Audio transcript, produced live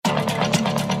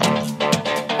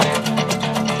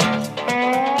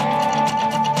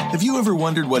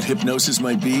wondered what hypnosis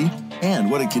might be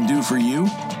and what it can do for you?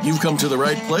 You've come to the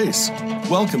right place.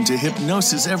 Welcome to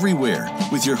Hypnosis-Everywhere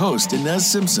with your host, Inez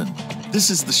Simpson. This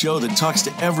is the show that talks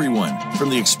to everyone, from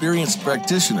the experienced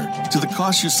practitioner to the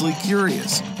cautiously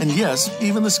curious, and yes,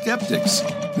 even the skeptics.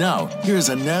 Now, here's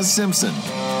Inez Simpson.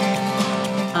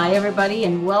 Hi, everybody,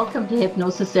 and welcome to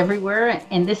Hypnosis Everywhere.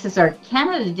 And this is our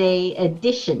Canada Day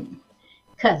edition,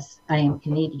 because I am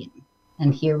Canadian.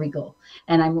 And here we go.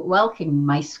 And I'm welcoming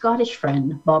my Scottish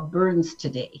friend, Bob Burns,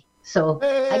 today. So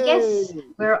I guess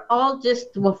we're all just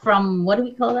from, what do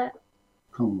we call that?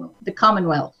 Commonwealth. The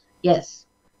Commonwealth, yes.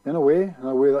 In a way,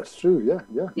 that's true,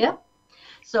 yeah. Yep.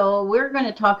 So we're going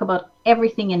to talk about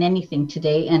everything and anything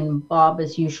today, and Bob,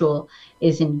 as usual,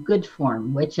 is in good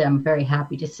form, which I'm very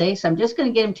happy to say. So I'm just going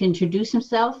to get him to introduce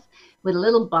himself with a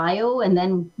little bio, and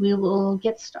then we will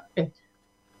get started.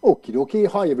 Okie dokie.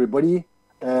 Hi, everybody.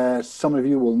 Some of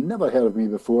you will never heard of me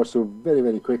before, so very,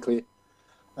 very quickly.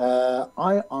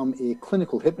 I am a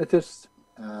clinical hypnotist,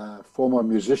 former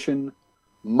musician,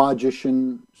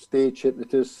 magician, stage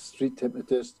hypnotist, street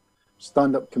hypnotist,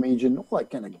 stand-up comedian, all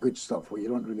that kind of good stuff where you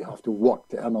don't really have to work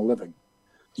to earn a living.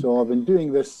 So I've been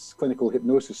doing this clinical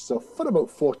hypnosis stuff for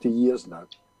about 40 years now.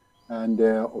 And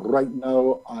right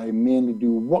now I mainly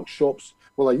do workshops.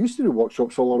 Well, I used to do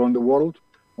workshops all around the world,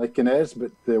 like Inez,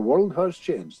 but the world has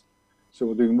changed. So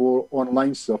we're doing more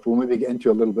online stuff. We'll maybe get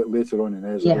into a little bit later on,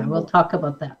 Inez. Yeah, we'll talk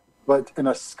about that. But in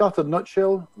a scattered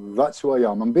nutshell, that's who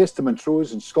I am. I'm based in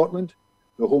Montrose in Scotland,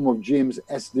 the home of James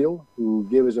Esdaile, who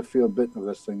gave us a fair bit of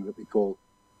this thing that we call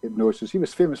hypnosis. He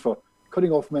was famous for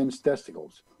cutting off men's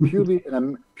testicles, purely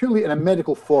in a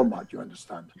medical format, you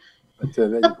understand. But there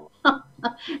you go.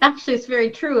 Actually, it's very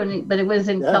true, but it was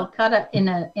in Calcutta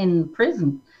in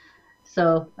prison.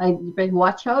 So I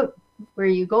watch out where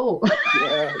you go.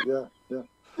 Yeah.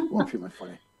 Won't feel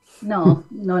funny. No.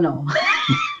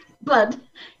 But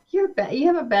you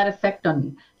have a bad effect on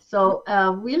me. So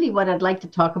really what I'd like to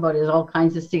talk about is all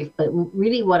kinds of stuff. But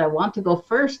really what I want to go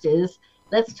first is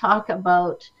let's talk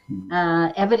about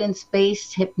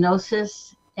evidence-based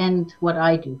hypnosis and what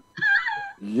I do.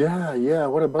 Yeah.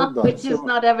 What about that? Which is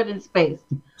not evidence-based.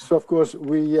 So, of course,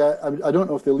 we I don't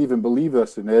know if they'll even believe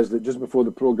this, Inez, that just before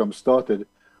the program started,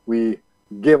 we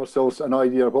gave ourselves an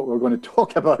idea of what we were going to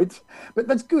talk about. But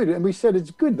that's good. And we said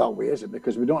it's good that way, is it?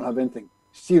 Because we don't have anything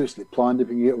seriously planned. If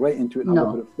we can get right into it and have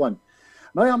a bit of fun.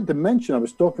 Now, I happen to mention, I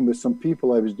was talking with some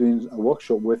people I was doing a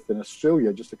workshop with in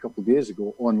Australia just a couple of days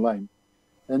ago online.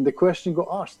 And the question got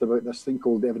asked about this thing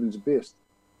called evidence-based.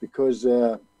 Because,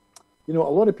 a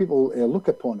lot of people look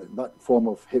upon it, that form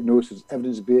of hypnosis,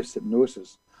 evidence-based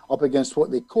hypnosis, up against what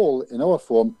they call, in our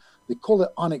form, they call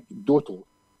it anecdotal,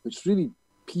 which really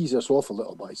pees us off a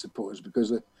little bit, I suppose,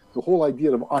 because the whole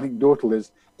idea of anecdotal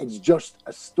is it's just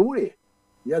a story.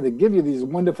 Yeah, they give you these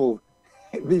wonderful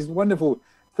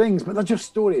things, but they're just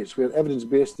stories where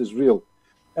evidence-based is real.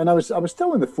 And I was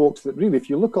telling the folks that really, if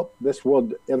you look up this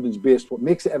word evidence-based, what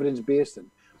makes it evidence-based and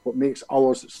what makes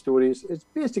ours stories, it's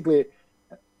basically,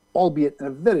 albeit in a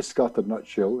very scattered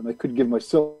nutshell, and I could give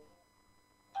myself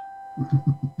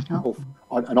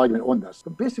an argument on this,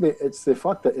 but basically it's the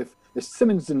fact that if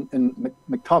Simmons and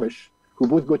McTavish, who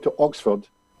both go to Oxford,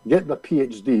 get their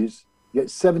PhDs, get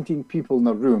 17 people in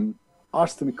a room,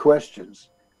 ask them questions,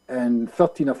 and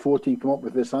 13 or 14 come up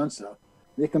with this answer,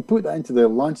 they can put that into the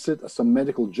Lancet or some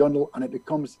medical journal and it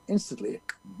becomes instantly,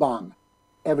 bang,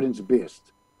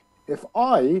 evidence-based. If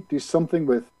I do something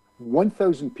with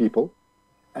 1,000 people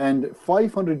and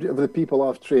 500 of the people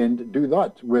I've trained do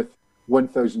that with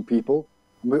 1,000 people,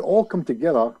 and we all come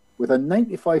together with a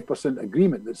 95%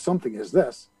 agreement that something is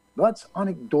this, that's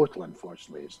anecdotal,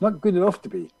 unfortunately. It's not good enough to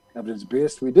be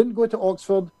evidence-based. We didn't go to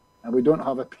Oxford and we don't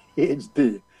have a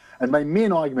PhD. And my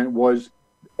main argument was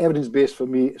evidence-based for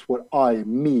me is what I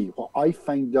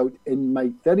find out in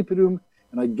my therapy room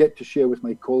and I get to share with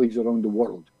my colleagues around the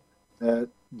world.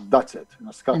 That's it.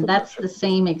 And that's the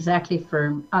same exactly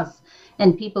for us.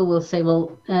 And people will say,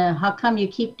 well, how come you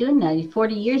keep doing that?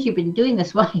 40 years you've been doing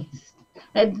this. Why?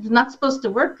 It's not supposed to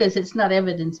work because it's not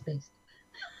evidence-based.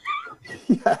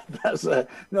 Yeah,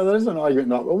 there is an argument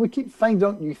now. Well, we keep finding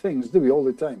out new things, do we, all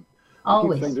the time?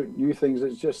 Always. Keep finding out new things.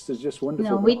 It's just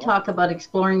wonderful. No, we talk about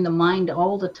exploring the mind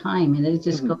all the time, and it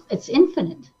just goes, it's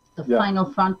infinite, the final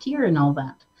frontier and all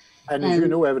that. And as you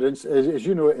know, as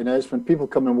you know, Inez, when people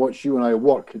come and watch you and I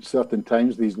work at certain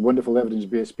times, these wonderful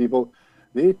evidence-based people,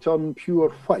 they turn pure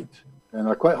white and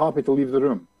are quite happy to leave the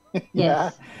room.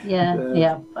 Yes,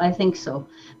 yeah, I think so.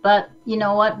 But you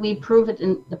know what? We prove it,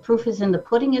 the proof is in the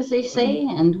pudding, as they say,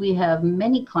 and we have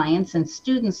many clients and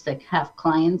students that have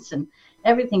clients and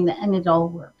everything, and it all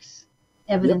works,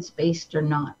 evidence-based or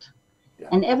not.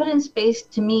 And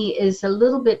evidence-based to me is a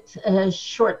little bit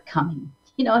shortcoming.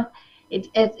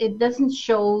 It doesn't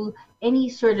show any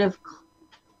sort of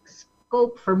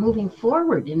scope for moving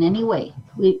forward in any way.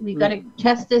 We got to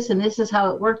test this, and this is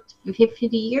how it worked 50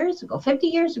 years ago. 50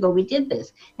 years ago, we did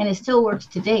this, and it still works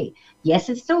today. Yes,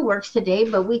 it still works today,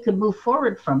 but we could move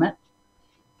forward from it.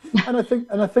 And I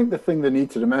think the thing they need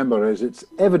to remember is it's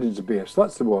evidence-based.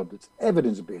 That's the word. It's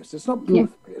evidence-based. It's not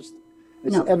proof-based.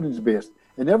 It's evidence-based.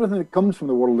 And everything that comes from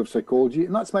the world of psychology,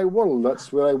 and that's my world.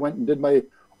 That's where I went and did my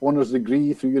honours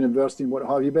degree through university and what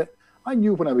have you. But I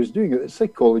knew when I was doing it that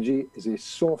psychology is a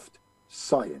soft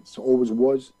science. It always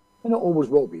was, and it always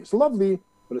will be. It's lovely,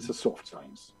 but it's a soft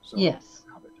science. So yes.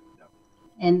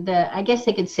 And I guess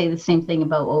they could say the same thing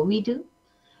about what we do,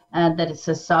 that it's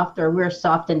a soft, or we're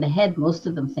soft in the head, most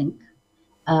of them think.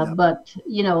 But,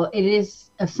 it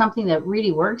is something that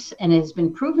really works and has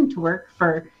been proven to work.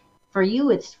 For you,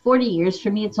 it's 40 years. For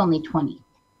me, it's only 20.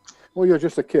 Well, you're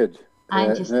just a kid.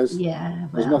 I just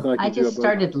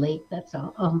started late, that's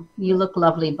all. Oh, you look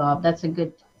lovely, Bob. That's a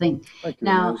good thing. Thank you,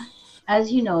 now,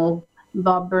 as you know,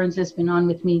 Bob Burns has been on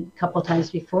with me a couple times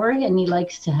before, and he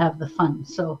likes to have the fun.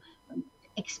 So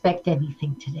expect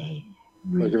anything today.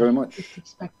 Really, thank you very much. Just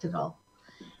expect it all.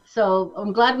 So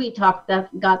I'm glad we got that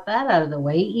out of the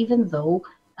way, even though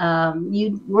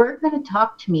you were going to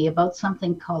talk to me about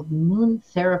something called moon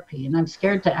therapy, and I'm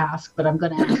scared to ask, but I'm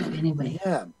going to ask anyway.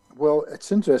 Yeah, well,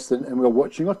 it's interesting, and we're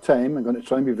watching our time. I'm going to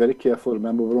try and be very careful.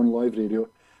 Remember, we're on live radio.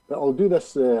 But I'll do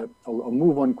this, I'll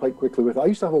move on quite quickly with it. I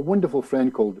used to have a wonderful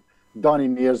friend called Danny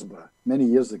Knaresborough many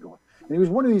years ago. And he was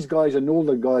one of these guys, an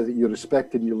older guy that you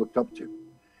respected and you looked up to.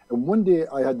 And one day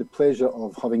I had the pleasure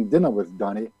of having dinner with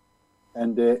Danny,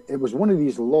 and it was one of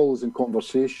these lulls in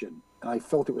conversation, and I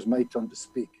felt it was my turn to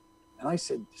speak. And I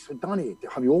said, so Danny,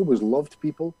 have you always loved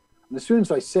people? And as soon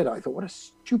as I said it, I thought, what a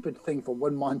stupid thing for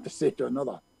one man to say to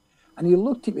another. And he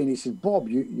looked at me and he said, Bob,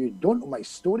 you don't know my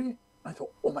story? I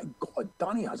thought, oh my God,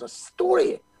 Danny has a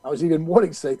story. I was even more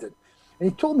excited. And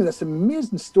he told me this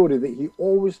amazing story that he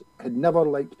always had never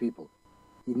liked people.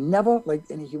 He never liked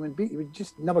any human being. He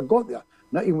just never got there,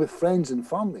 not even with friends and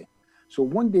family. So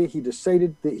one day he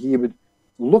decided that he would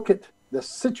look at this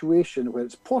situation where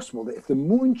it's possible that if the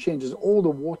moon changes all the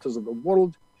waters of the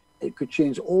world, it could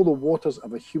change all the waters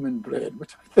of a human brain,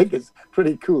 which I think is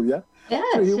pretty cool, yeah?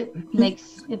 Yes, so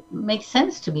it makes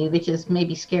sense to me, which is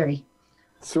maybe scary.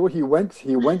 So he went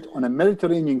on a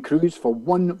Mediterranean cruise for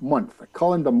 1 month, a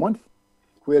calendar month,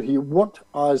 where he worked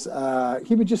as,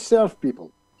 he would just serve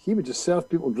people. He would just serve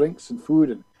people drinks and food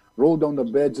and roll down their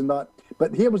beds and that.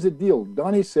 But here was the deal.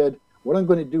 Danny said, what I'm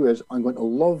going to do is I'm going to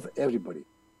love everybody,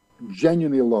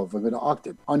 genuinely love. I'm going to act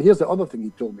it. And here's the other thing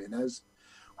he told me, is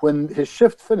when his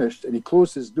shift finished and he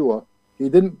closed his door, he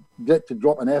didn't get to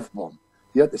drop an F-bomb.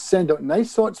 He had to send out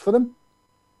nice thoughts for them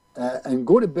and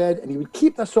go to bed, and he would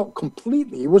keep this up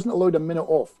completely. He wasn't allowed a minute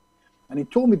off. And he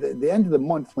told me that at the end of the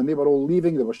month, when they were all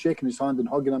leaving, they were shaking his hand and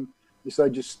hugging him. He said, I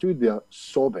just stood there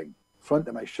sobbing, front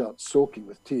of my shirt, soaking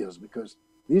with tears, because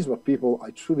these were people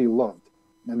I truly loved,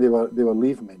 and they were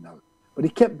leaving me now. But he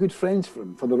kept good friends for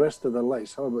him for the rest of their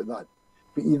lives. How about that?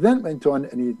 But he then went on,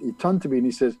 and he turned to me and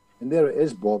he says, and there it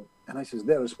is, Bob. And I says,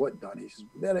 there is what, Danny? He says,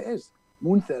 there it is,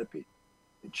 moon therapy.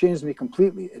 It changed me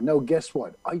completely. And now guess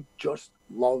what? I just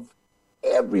love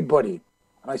everybody.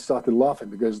 And I started laughing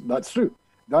because that's true.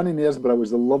 Danny Knaresborough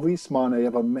was the loveliest man I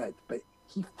ever met. But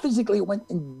he physically went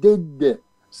and did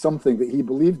something that he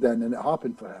believed in, and it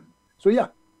happened for him. So yeah,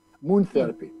 moon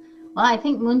therapy. Well, I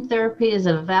think moon therapy is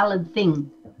a valid thing,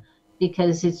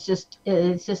 because it's just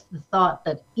the thought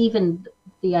that even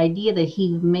the idea that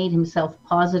he made himself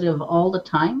positive all the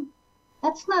time,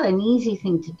 that's not an easy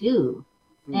thing to do.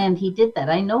 And he did that.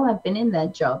 I know, I've been in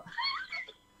that job.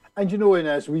 And you know,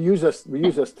 Inez, we use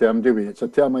this term, do we? It's a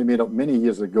term I made up many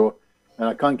years ago, and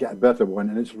I can't get a better one,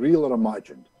 and it's real or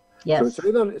imagined. Yes.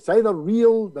 So it's either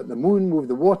real that the moon moved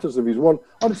the waters of his world,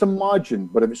 or it's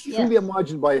imagined. But if it's truly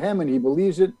imagined by him and he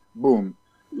believes it, boom.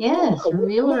 Yes,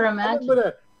 real or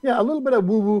imagined. A little bit of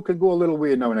woo-woo can go a little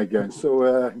way now and again.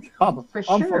 So I'm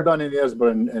for Danny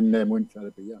Knaresborough and moon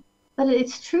therapy, yeah. But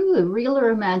it's true, real or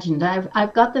imagined.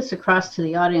 I've got this across to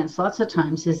the audience lots of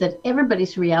times, is that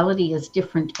everybody's reality is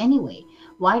different anyway.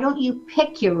 Why don't you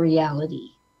pick your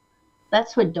reality?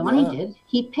 That's what Donnie did.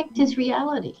 He picked his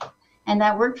reality, and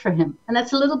that worked for him. And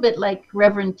that's a little bit like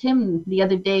Reverend Tim. The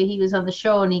other day he was on the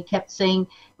show and he kept saying,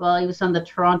 well, he was on the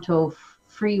Toronto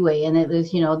freeway, and it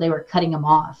was, they were cutting him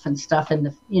off and stuff, and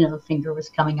the finger was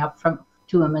coming up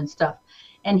to him and stuff.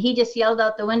 And he just yelled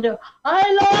out the window, I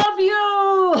love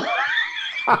you!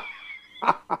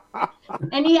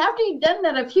 And after he'd done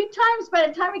that a few times, by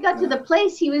the time he got to the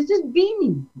place, he was just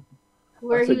beaming.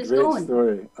 where he was going.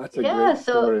 Story. That's a Yeah, great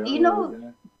so, story. you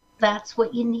know, that's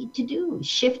what you need to do.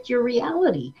 Shift your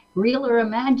reality, real or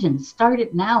imagined. Start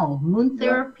it now. Moon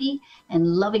therapy and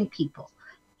loving people.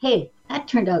 Hey, that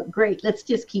turned out great. Let's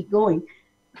just keep going.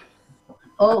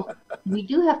 Oh, we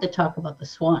do have to talk about the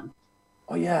swan.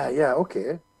 Oh, yeah,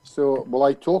 okay. So, will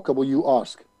I talk or will you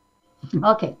ask?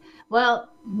 Okay, well,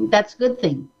 that's a good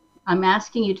thing. I'm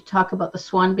asking you to talk about the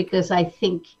swan because I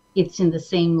think it's in the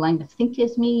same line of think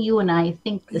as me. You and I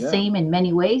think the same in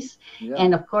many ways. Yeah.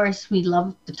 And of course, we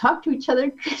love to talk to each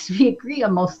other because we agree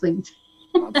on most things.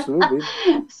 Absolutely.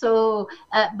 So,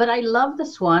 but I love the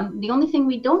swan. The only thing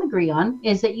we don't agree on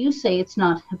is that you say it's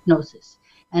not hypnosis.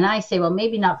 And I say, well,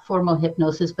 maybe not formal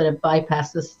hypnosis, but it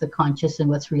bypasses the conscious and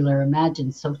what's real or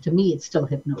imagined. So to me, it's still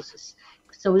hypnosis.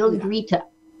 So we'll agree to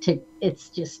it's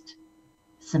just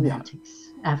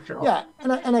semantics after all. Yeah,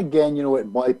 and again, you know,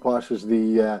 it bypasses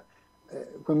the,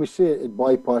 when we say it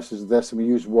bypasses this and we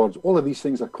use words, all of these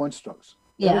things are constructs.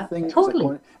 Yeah,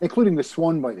 totally. Including the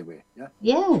swan, by the way. Yeah.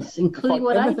 Yes, including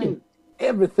what I do.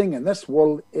 Everything in this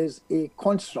world is a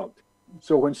construct.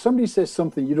 So when somebody says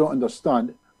something you don't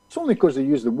understand, it's only because they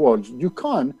use the words. You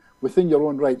can, within your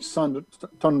own right,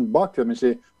 turn back to them and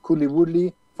say, Kudli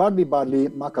Woodley, Fardly Badly,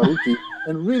 Makaruki,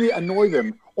 and really annoy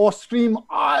them. Or scream,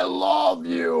 I love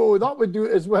you. That would do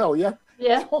it as well, yeah?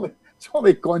 Yeah. It's all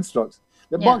the constructs.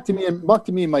 But back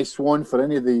to me, my swan, for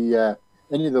any of the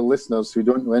listeners who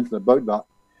don't know anything about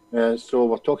that. So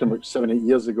we're talking about 7-8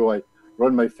 years ago. I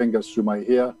run my fingers through my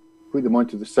hair, put them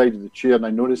onto the side of the chair, and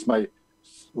I noticed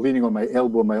leaning on my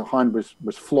elbow, my hand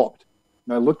was flopped.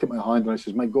 And I looked at my hand and I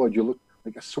said, my God, you look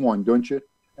like a swan, don't you?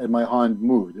 And my hand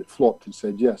moved. It flopped and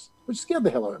said yes, which scared the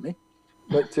hell out of me.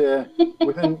 But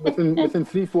within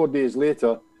 3-4 days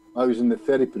later, I was in the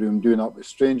therapy room doing that with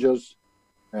strangers,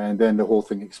 and then the whole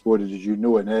thing exploded, as you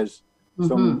know it is.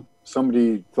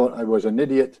 Somebody thought I was an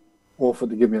idiot, offered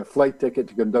to give me a flight ticket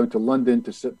to come down to London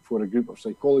to sit before a group of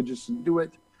psychologists and do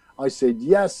it. I said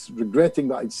yes, regretting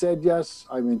that I'd said yes.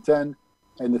 I went in,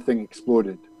 and the thing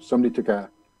exploded. Somebody took a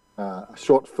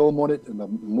short film on it and a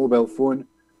mobile phone,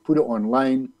 put it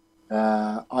online.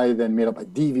 I then made up a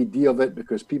DVD of it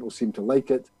because people seemed to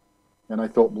like it. And I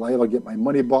thought, well, I'll get my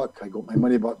money back. I got my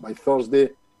money back by Thursday,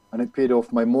 and it paid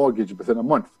off my mortgage within a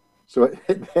month. So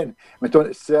it then went on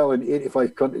to sell in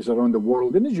 85 countries around the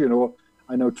world. And as you know,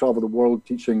 I now travel the world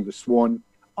teaching the swan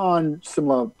and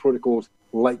similar protocols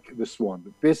like the swan.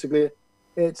 But basically,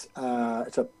 it's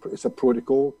a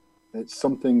protocol. It's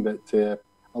something that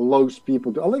allows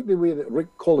people to. I like the way that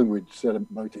Rick Collingwood said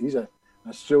about it. He's an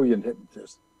Australian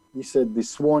hypnotist. He said the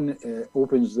swan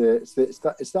opens it's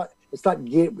that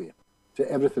gateway to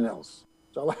everything else.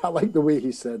 So I like the way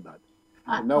he said that.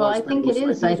 Well, I think it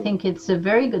is. I think it's a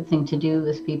very good thing to do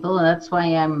with people, and that's why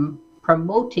I'm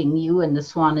promoting you and the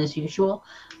swan as usual.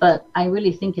 But I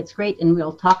really think it's great, and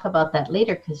we'll talk about that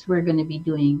later because we're going to be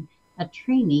doing a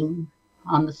training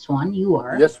on the swan. You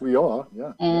are. Yes, we are.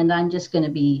 Yeah. And I'm just going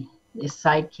to be a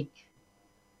sidekick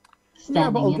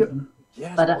standing in.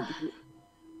 Yes, but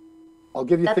I'll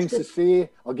give you things to say.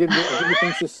 I'll give you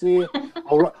things to say.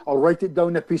 I'll write it down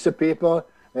on a piece of paper.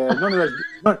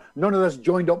 None of this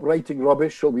joined up writing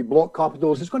rubbish. Shall we block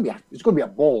capitals? It's going to be a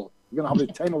ball. We're going to have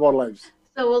the time of our lives.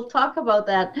 So we'll talk about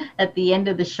that at the end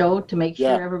of the show to make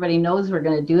sure everybody knows we're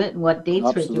going to do it and what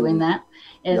dates we're doing that.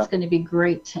 And it's going to be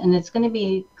great. And it's going to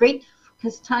be great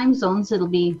because time zones, it'll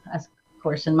be, of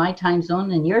course, in my time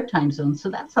zone and your time zone. So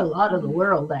that's a lot of the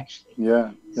world, actually.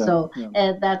 So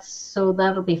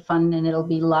that'll be fun, and it'll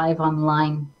be live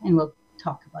online. And we'll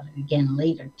talk about it again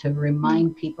later to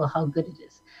remind people how good it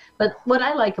is. But what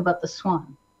I like about the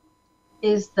swan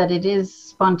is that it is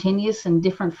spontaneous and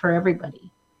different for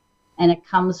everybody. And it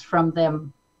comes from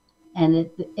them, and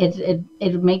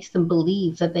it makes them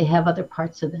believe that they have other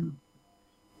parts of them.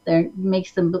 It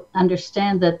makes them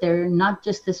understand that they're not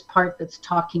just this part that's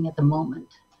talking at the moment.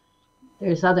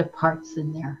 There's other parts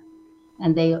in there,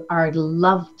 and they are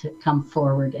love to come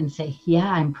forward and say,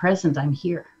 yeah, I'm present, I'm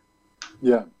here.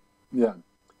 Yeah.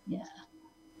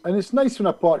 And it's nice when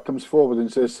a part comes forward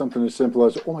and says something as simple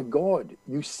as, oh my God,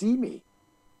 you see me.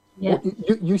 Yeah.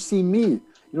 You see me.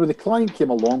 You know, the client came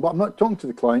along, but I'm not talking to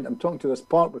the client. I'm talking to this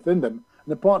part within them.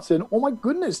 And the part saying, oh my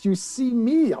goodness, you see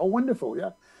me. How wonderful,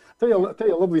 yeah. Tell you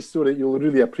a lovely story you'll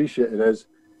really appreciate. It is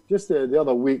just the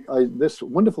other week, this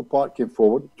wonderful part came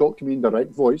forward, talked to me in the right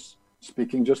voice,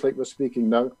 speaking just like we're speaking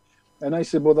now. And I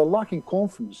said, well, they're lacking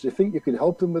confidence. Do you think you could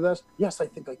help them with this? Yes, I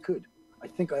think I could. I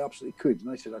think I absolutely could. And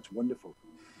I said, that's wonderful.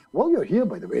 While you're here,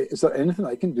 by the way, is there anything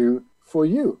I can do for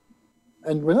you?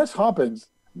 And when this happens,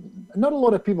 not a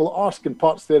lot of people ask in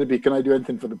parts therapy, can I do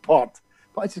anything for the part?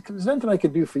 But I said, is there anything I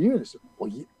can do for you? And I said,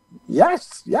 well,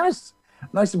 yes.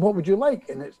 And I said, what would you like?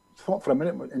 And it thought for a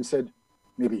minute and said,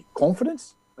 maybe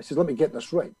confidence? I said, let me get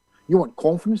this right. You want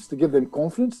confidence, to give them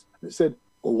confidence? And it said,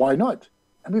 well, why not?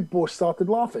 And we both started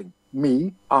laughing,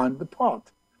 me and the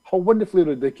part. How wonderfully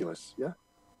ridiculous, yeah?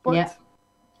 But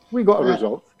we got a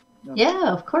result.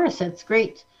 Yeah, of course, that's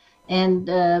great. And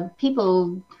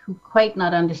people who quite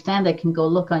not understand that can go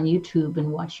look on YouTube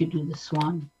and watch you do the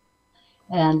swan.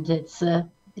 And it's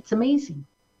amazing.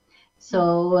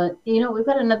 So, we've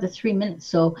got another 3 minutes.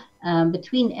 So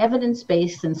between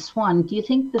evidence-based and swan, do you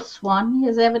think the swan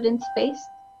is evidence-based?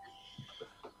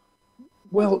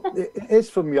 Well, it is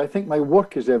for me. I think my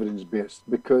work is evidence-based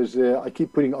because I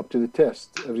keep putting it up to the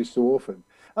test every so often.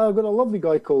 I've got a lovely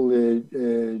guy called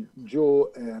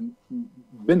Joe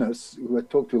Binnis, who I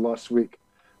talked to last week,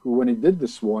 who when he did the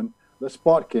swan, the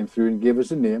spark came through and gave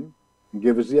us a name and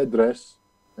gave us the address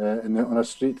on a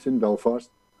street in Belfast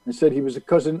and said he was a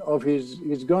cousin of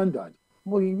his granddad.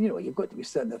 Well, you've got to be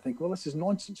sitting there thinking, well, this is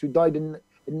nonsense. Who died in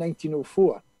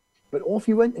 1904. But off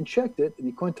he went and checked it, and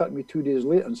he contacted me 2 days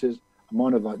later and says, a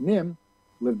man of that name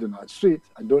lived in that street.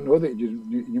 I don't know that you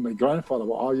knew my grandfather,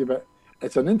 what are you, but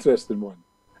it's an interesting one.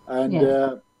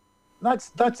 And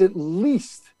that's at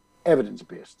least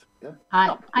evidence-based. Yeah?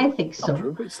 I think so.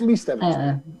 True, but it's least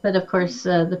evidence-based. But of course,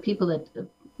 the people that,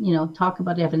 talk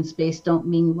about evidence-based don't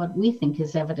mean what we think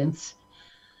is evidence.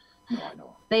 No, I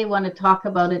know. They want to talk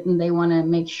about it and they want to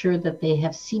make sure that they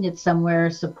have seen it somewhere,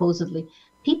 supposedly.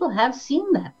 People have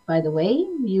seen that, by the way,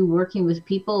 you working with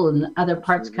people and other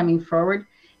parts coming forward.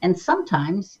 And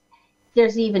sometimes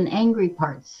there's even angry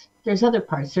parts. There's other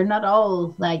parts. They're not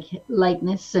all like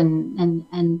lightness and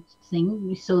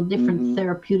things. So different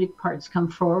therapeutic parts come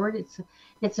forward.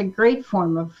 It's a great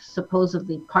form of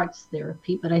supposedly parts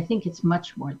therapy, but I think it's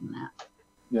much more than that.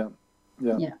 Yeah.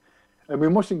 And we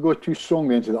mustn't go too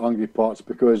strongly into the angry parts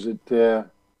because it's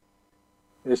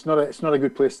not a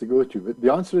good place to go to. But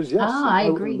the answer is yes. I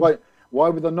agree. Why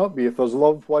would there not be? If there's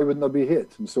love, why wouldn't there be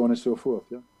hate? And so on and so forth.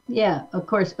 Yeah. Yeah, of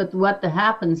course. But what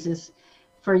happens is,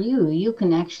 for you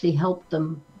can actually help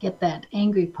them get that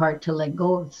angry part to let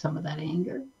go of some of that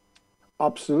anger.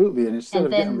 Absolutely. And instead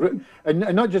of getting rid, and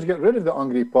not just get rid of the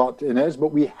angry part, Inez,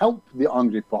 but we help the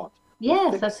angry part.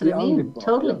 Yes, that's what I mean.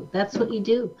 Totally. Yeah. That's what you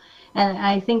do. And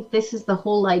I think this is the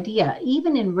whole idea.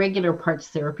 Even in regular parts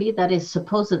therapy, that is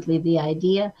supposedly the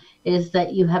idea, is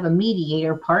that you have a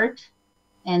mediator part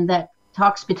and that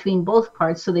talks between both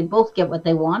parts so they both get what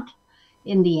they want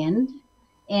in the end.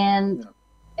 And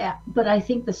but I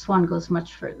think the swan goes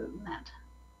much further than that.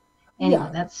 Anyway,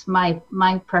 that's my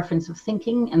preference of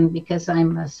thinking, and because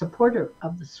I'm a supporter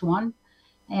of the swan.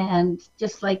 And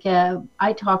just like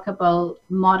I talk about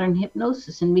modern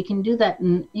hypnosis, and we can do that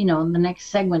in the next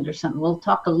segment or something. We'll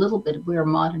talk a little bit of where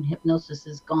modern hypnosis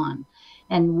is gone,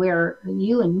 and where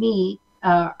you and me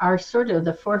are sort of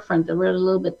the forefront. We're a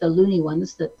little bit the loony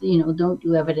ones that don't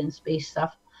do evidence-based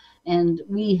stuff, and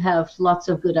we have lots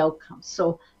of good outcomes.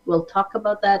 So we'll talk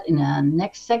about that in a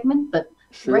next segment. But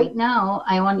right now,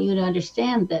 I want you to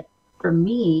understand that for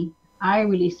me, I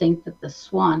really think that the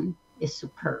swan is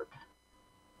superb.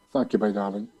 Thank you, my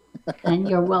darling. And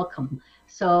you're welcome.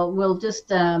 So we'll just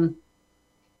think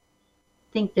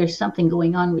there's something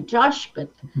going on with Josh,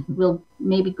 but we'll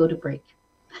maybe go to break.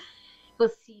 We'll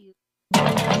see you.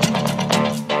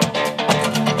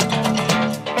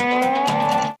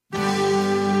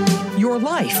 Your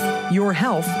life, your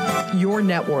health, your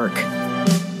network.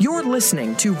 You're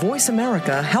listening to Voice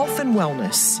America Health and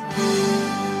Wellness.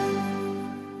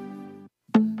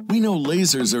 We know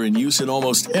lasers are in use in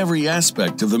almost every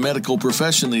aspect of the medical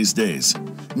profession these days.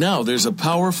 Now there's a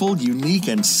powerful, unique,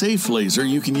 and safe laser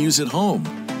you can use at home.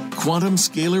 Quantum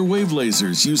scalar wave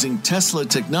lasers using Tesla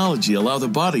technology allow the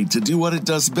body to do what it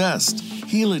does best,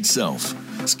 heal itself.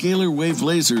 Scalar wave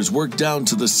lasers work down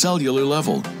to the cellular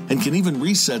level and can even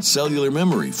reset cellular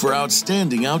memory for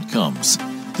outstanding outcomes.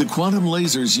 The quantum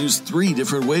lasers use 3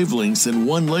 different wavelengths in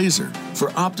one laser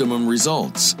for optimum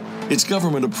results. It's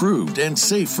government approved and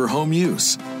safe for home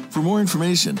use. For more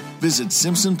information, visit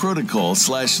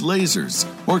SimpsonProtocol/lasers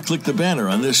or click the banner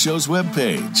on this show's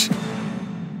webpage.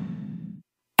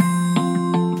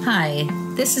 Hi,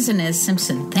 this is Inez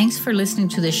Simpson. Thanks for listening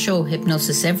to the show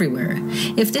Hypnosis Everywhere.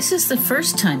 If this is the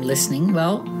first time listening,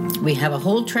 well, we have a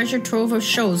whole treasure trove of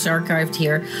shows archived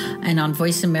here and on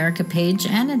Voice America page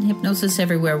and on Hypnosis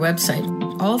Everywhere website,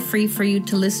 all free for you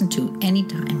to listen to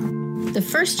anytime. The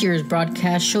first year's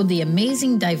broadcast showed the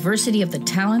amazing diversity of the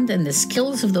talent and the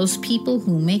skills of those people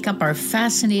who make up our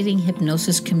fascinating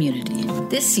hypnosis community.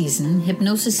 This season,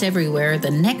 Hypnosis Everywhere,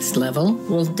 the next level,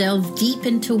 will delve deep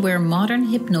into where modern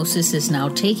hypnosis is now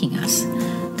taking us.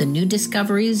 the new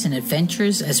discoveries and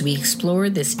adventures as we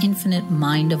explore this infinite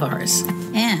mind of ours.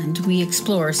 And we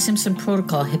explore Simpson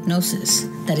Protocol hypnosis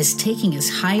that is taking us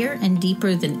higher and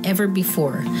deeper than ever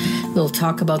before. We'll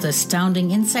talk about the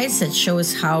astounding insights that show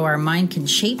us how our mind can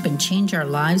shape and change our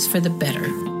lives for the better.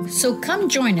 So come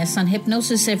join us on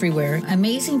Hypnosis Everywhere,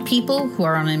 amazing people who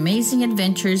are on amazing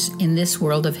adventures in this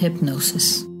world of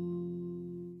hypnosis.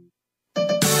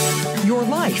 Your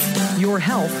life, your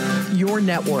health, your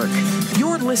network.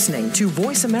 You're listening to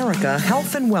Voice America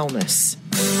Health and Wellness.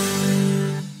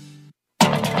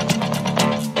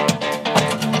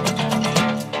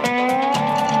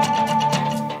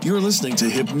 You're listening to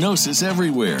Hypnosis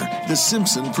Everywhere, the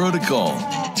Simpson Protocol.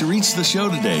 To reach the show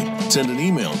today, send an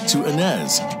email to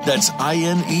Inez, that's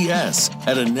INES,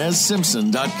 at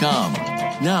InezSimpson.com.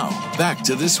 Now, back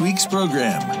to this week's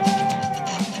program.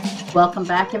 Welcome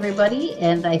back, everybody.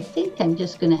 And I think I'm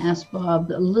just going to ask Bob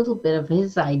a little bit of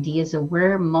his ideas of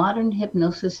where modern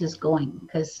hypnosis is going,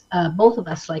 because both of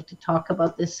us like to talk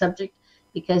about this subject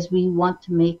because we want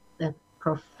to make the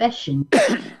profession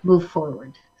move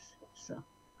forward. So,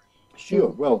 sure.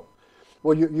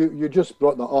 Well, you just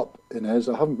brought that up, Inez.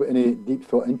 I haven't put any deep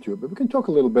thought into it, but we can talk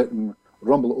a little bit and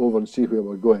rumble over and see where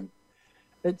we're going.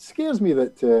 It scares me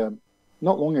that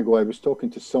not long ago I was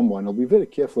talking to someone. I'll be very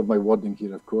careful of my wording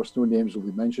here, of course. No names will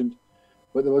be mentioned.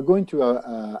 But they were going to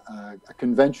a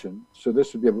convention. So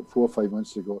this would be about 4 or 5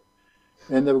 months ago.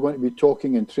 And they were going to be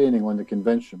talking and training on the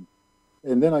convention.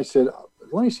 And then I said,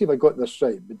 let me see if I got this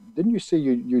right. But didn't you say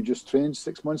you just trained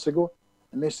 6 months ago?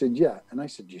 And they said, yeah. And I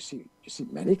said, do you see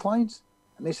many clients?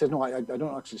 And they said, no, I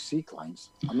don't actually see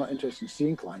clients. I'm not interested in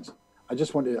seeing clients. I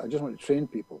just want to train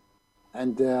people.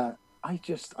 And I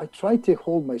try to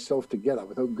hold myself together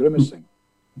without grimacing.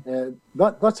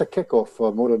 That's a kickoff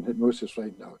for modern hypnosis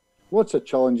right now. Lots of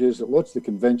challenges, lots of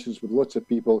conventions with lots of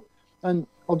people, and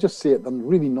I'll just say it, they're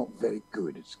really not very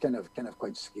good. It's kind of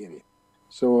quite scary.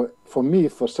 So for me,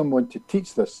 for someone to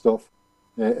teach this stuff,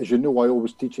 as you know, I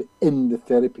always teach it in the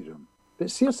therapy room.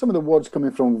 But see some of the words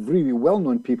coming from really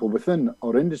well-known people within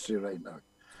our industry right now.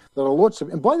 There are lots of,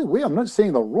 and by the way, I'm not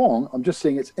saying they're wrong, I'm just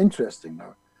saying it's interesting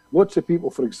now. Lots of people,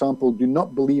 for example, do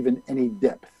not believe in any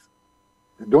depth.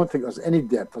 They don't think there's any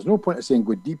depth. There's no point in saying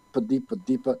go deeper, deeper,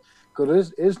 deeper,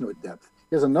 because there is no depth.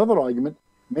 Here's another argument.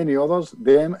 Many others,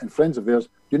 them and friends of theirs,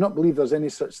 do not believe there's any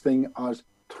such thing as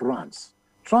trance.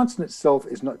 Trance in itself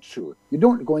is not true. You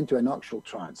don't go into an actual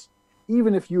trance.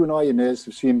 Even if you and I, Inez,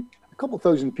 have seen a couple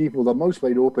thousand people, their mouths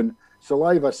wide open,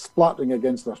 saliva splattering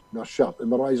against their shirt and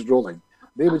their eyes rolling,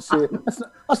 they would say,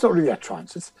 that's not really a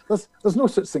trance. There's no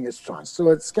such thing as trance. So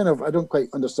it's kind of, I don't quite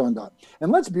understand that.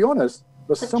 And let's be honest,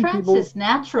 there's some people... Trance is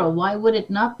natural. Why would it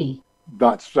not be?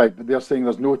 That's right. But they're saying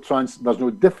there's no trance, there's no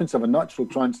difference of a natural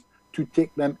trance to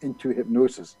take them into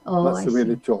hypnosis. That's the way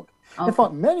they talk. Okay. In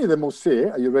fact, many of them will say,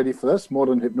 are you ready for this,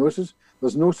 modern hypnosis?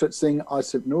 There's no such thing as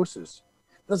hypnosis.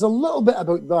 There's a little bit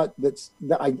about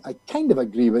that I kind of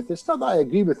agree with. It's not that I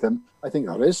agree with them. I think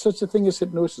there is such a thing as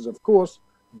hypnosis, of course,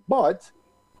 but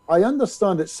I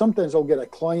understand that sometimes I'll get a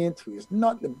client who is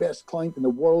not the best client in the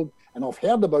world, and I've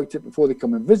heard about it before they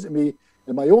come and visit me,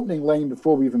 and my opening line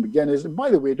before we even begin is, and by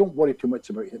the way, don't worry too much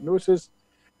about hypnosis.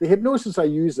 The hypnosis I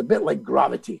use is a bit like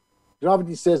gravity.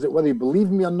 Gravity says that whether you believe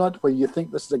me or not, whether you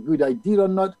think this is a good idea or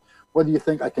not, whether you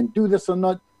think I can do this or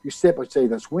not, you step outside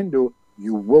this window,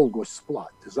 you will go splat.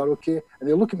 Is that okay? And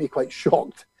they look at me quite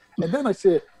shocked. And then I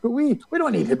say, but we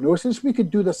don't need hypnosis. We could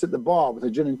do this at the bar with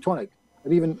a gin and tonic,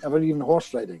 or even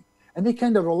horse riding. And they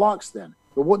kind of relax then.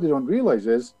 But what they don't realize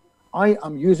is I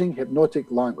am using hypnotic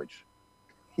language.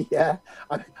 Yeah,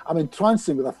 I'm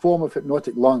entrancing with a form of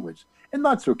hypnotic language. And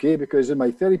that's okay, because in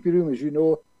my therapy room, as you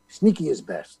know, sneaky is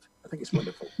best. I think it's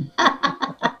wonderful.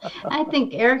 I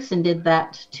think Erickson did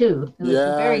that too. He was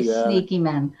a very sneaky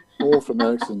man. All from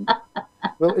Erickson.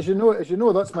 Well, as you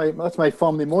know, that's my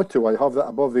family motto. I have that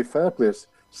above the fireplace.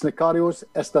 Snicarios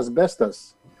estas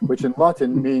bestas, which in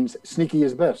Latin means sneaky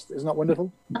is best. Isn't that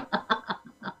wonderful?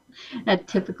 A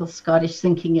typical Scottish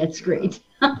thinking. It's great.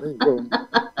 There you go.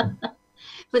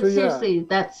 But seriously,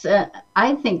 that's.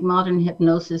 I think modern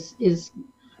hypnosis is.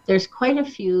 There's quite a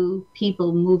few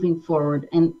people moving forward,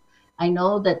 and I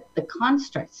know that the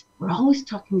constructs. We're always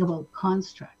talking about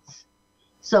constructs.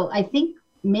 So I think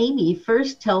maybe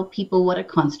first tell people what a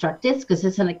construct is, because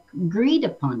it's an agreed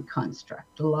upon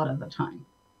construct a lot of the time.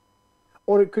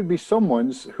 Or it could be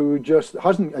someone's who just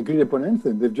hasn't agreed upon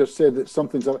anything. They've just said that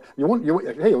something's... Hey,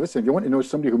 listen, if you want to know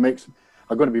somebody who makes...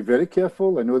 I'm going to be very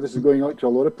careful. I know this is going out to a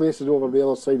lot of places over the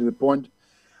other side of the pond.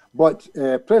 But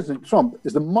President Trump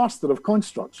is the master of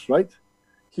constructs, right?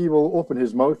 He will open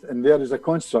his mouth and there is a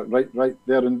construct right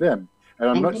there and then. And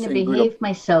I'm not going to saying behave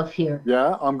myself here.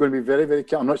 Yeah, I'm going to be very, very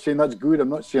careful. I'm not saying that's good. I'm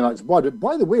not saying that's bad. But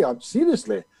by the way, I'm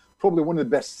seriously probably one of the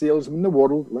best salesmen in the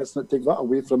world. Let's not take that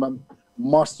away from him.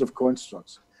 Master of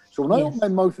constructs. So when I open my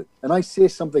mouth and I say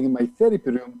something in my therapy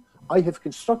room, I have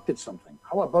constructed something.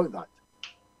 How about that?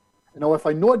 You know, if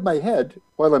I nod my head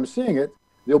while I'm saying it,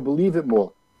 they'll believe it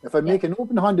more. If I make an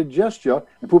open-handed gesture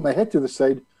and put my head to the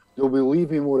side, they'll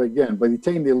believe me more again. By the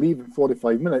time they leave in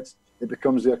 45 minutes, it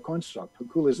becomes their construct. How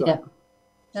cool is that? Yeah.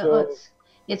 So,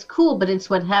 it's cool, but it's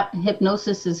what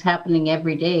hypnosis is happening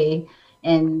every day.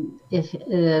 And if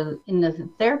in the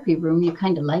therapy room, you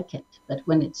kind of like it. But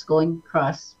when it's going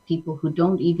across people who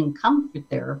don't even come for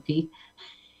therapy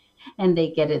and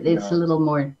they get it, it's a little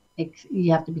more,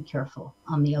 you have to be careful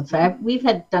on the outside. We've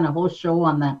done a whole show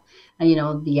on that, you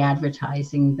know, the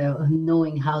advertising, the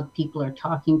knowing how people are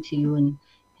talking to you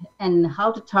and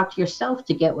how to talk to yourself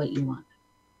to get what you want.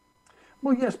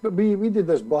 Well, yes, but we did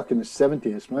this back in the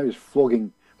 70s when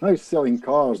I was selling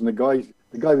cars, and the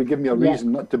guy would give me a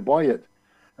reason not to buy it.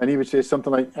 And he would say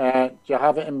something like, do you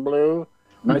have it in blue?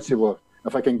 And I'd say, well,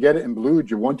 if I can get it in blue, do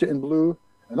you want it in blue?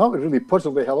 And that would really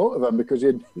puzzle the hell out of him because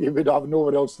he would have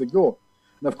nowhere else to go.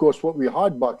 And of course, what we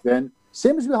had back then,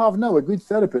 same as we have now, a good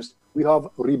therapist, we have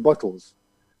rebuttals.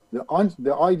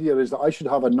 The idea is that I should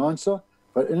have an answer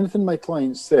for anything my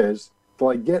client says till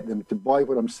I get them to buy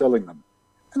what I'm selling them.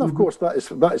 And of course, that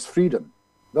is freedom.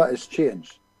 That is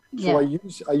change. So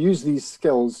I use these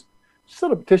skills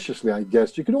surreptitiously, I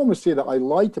guess. You could almost say that I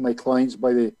lie to my clients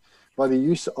by the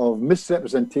use of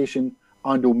misrepresentation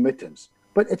and omittance.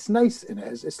 But it's nice in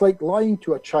it. It's like lying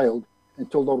to a child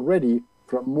until they're ready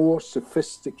for a more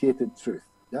sophisticated truth.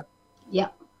 Yeah. Yeah.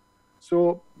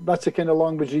 So that's the kind of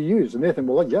language you use, and they think,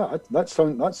 well, yeah, that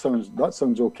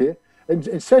sounds okay.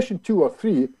 In session 2 or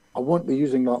 3, I won't be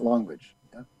using that language.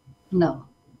 Yeah? No.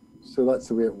 So that's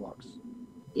the way it works.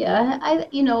 Yeah,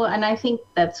 and I think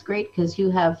that's great because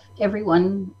you have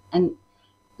everyone, and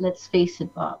let's face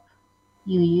it, Bob,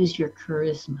 you use your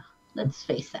charisma. Let's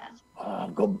face that.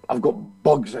 Oh, I've got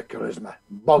bugs of charisma.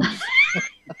 Bugs.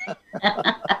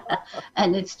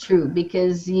 And it's true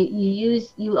because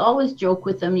you always joke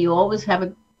with them. You always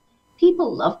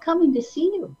people love coming to see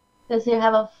you because they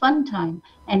have a fun time,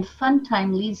 and fun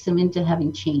time leads them into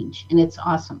having change, and it's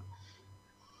awesome.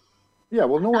 Yeah,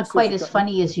 well, not quite as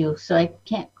funny as you, so I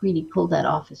can't really pull that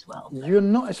off as well. You're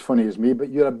not as funny as me, but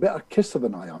you're a better kisser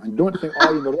than I am. And don't think I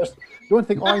and the rest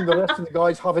of the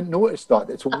guys haven't noticed that.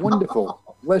 It's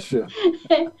wonderful. Bless you.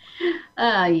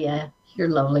 Yeah, you're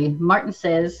lovely. Martin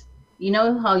says, you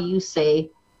know how you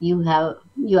say you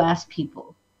ask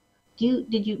people,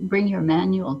 did you bring your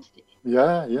manual today?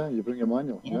 Yeah, you bring your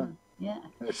manual. Yeah.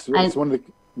 It's one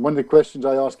of the questions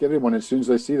I ask everyone as soon as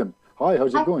I see them. Hi,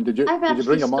 how's it going? Did you bring a manual? I've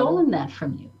actually stolen that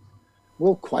from you.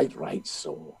 Well, quite right.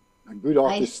 So a good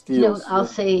artist steals. I'll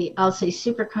say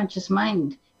superconscious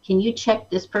mind. Can you check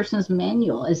this person's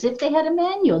manual as if they had a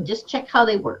manual? Just check how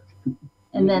they work,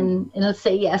 and then it'll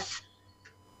say yes.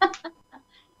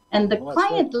 And the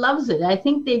client loves it. I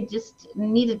think they just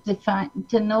needed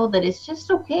to know that it's just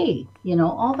okay. You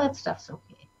know, all that stuff's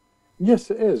okay.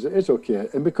 Yes, it is. It is okay.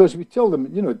 And because we tell them,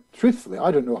 you know, truthfully, I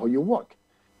don't know how you work.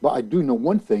 But I do know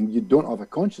one thing, you don't have a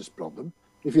conscious problem.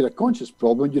 If you had a conscious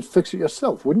problem, you'd fix it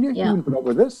yourself, wouldn't you? Yeah. You wouldn't put up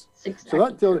with this. Exactly.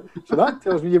 So that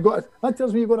tells me you've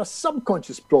got a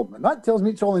subconscious problem. And that tells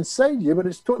me it's all inside you, but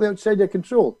it's totally outside your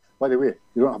control. By the way,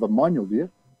 you don't have a manual, do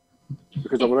you?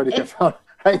 Because I've already confirmed.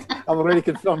 Right? I've already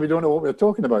confirmed we don't know what we're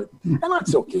talking about. And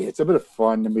that's okay. It's a bit of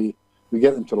fun, and we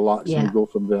get them to relax and we go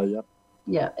from there, yeah.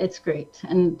 Yeah, it's great.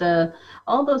 And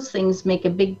all those things make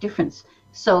a big difference.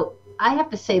 So I have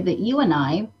to say that you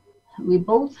and we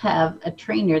both have a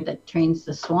trainer that trains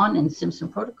the Swan and Simpson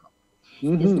protocol.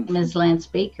 His name is Lance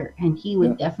Baker, and he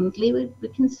would definitely be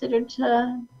considered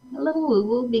a little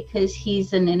woo-woo because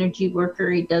he's an energy worker.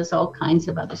 He does all kinds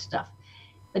of other stuff,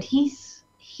 but he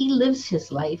lives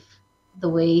his life the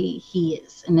way he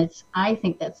is, and I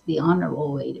think that's the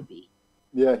honorable way to be.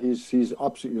 Yeah, he's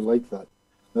absolutely like that.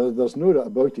 There's no doubt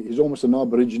about it. He's almost an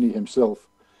Aborigine himself.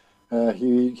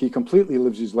 He completely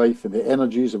lives his life and the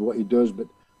energies of what he does, but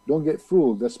don't get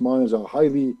fooled. This man is a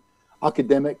highly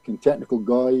academic and technical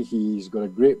guy. He's got a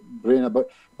great brain but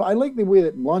I like the way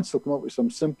that Lance will come up with some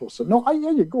simple stuff. No,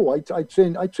 there you go. I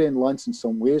trained Lance in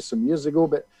some ways some years ago,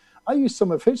 but I use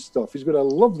some of his stuff. He's got a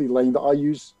lovely line that I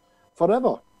use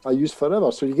forever.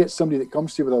 So you get somebody that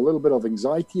comes to you with a little bit of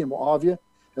anxiety and what have you,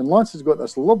 and Lance has got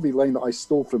this lovely line that I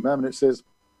stole from him, and it says,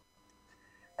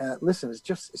 listen,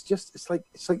 it's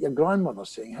like your grandmother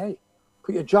saying, hey,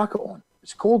 put your jacket on.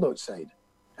 It's cold outside.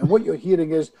 And what you're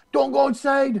hearing is, don't go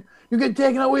outside. You get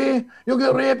taken away. You'll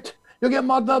get raped. You'll get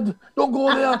murdered. Don't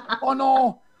go there. Oh,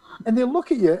 no. And they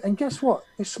look at you, and guess what?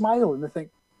 They smile, and they think,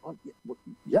 oh,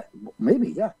 yeah, maybe,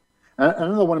 yeah. And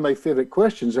another one of my favourite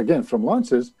questions, again, from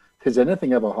Lance is, has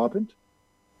anything ever happened?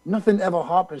 Nothing ever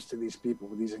happens to these people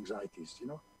with these anxieties, you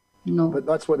know? No. But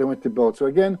that's what they want to build. So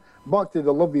again, back to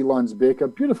the lovely Lance Baker,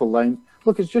 beautiful line.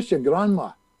 Look, it's just your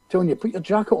grandma telling you, put your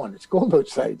jacket on. It's cold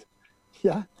outside.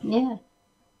 Yeah. Yeah.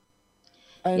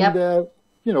 And,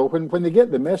 you know, when they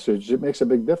get the message, it makes a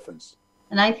big difference.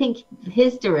 And I think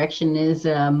his direction is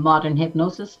modern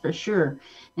hypnosis for sure.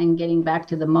 And getting back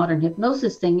to the modern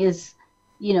hypnosis thing is,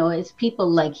 you know, it's people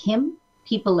like him,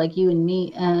 people like you and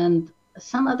me, and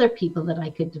some other people that I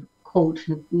could quote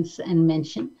and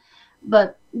mention.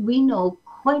 But we know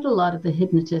quite a lot of the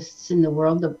hypnotists in the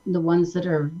world, the ones that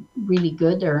are really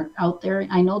good are out there.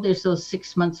 I know there's those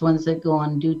 6 months ones that go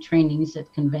on do trainings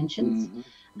at conventions,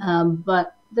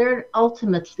 but they're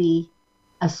ultimately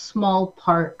a small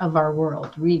part of our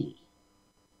world, really.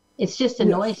 It's just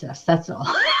annoys us, that's all.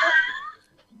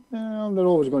 Well, they're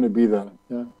always going to be there.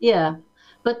 Yeah. Yeah.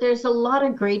 But there's a lot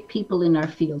of great people in our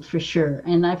field for sure.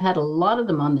 And I've had a lot of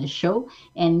them on this show.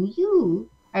 And you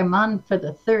are on for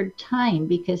the third time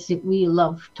because we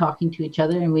love talking to each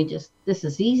other. And this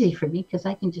is easy for me because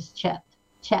I can just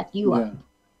chat you up.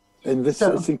 And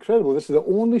it's incredible. This is the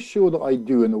only show that I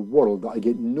do in the world that I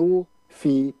get no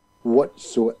fee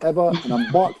whatsoever. And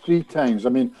I'm back 3 times. I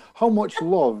mean, how much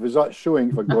love is that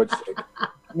showing, for God's sake?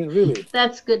 I mean, really.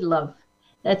 That's good love.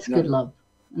 That's good love.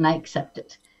 And I accept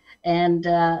it. And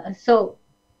so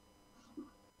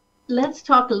let's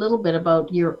talk a little bit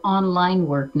about your online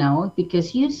work now,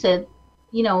 because you said,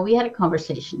 you know, we had a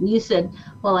conversation. You said,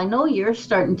 well, I know you're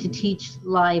starting to teach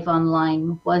live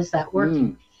online. Was that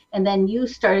working? And then you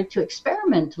started to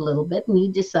experiment a little bit and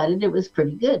you decided it was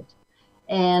pretty good.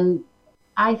 And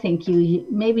I think you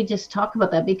maybe just talk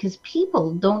about that, because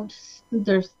people don't,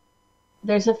 there's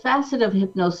a facet of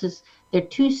hypnosis. They're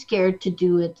too scared to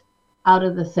do it out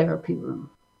of the therapy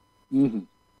room.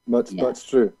 That's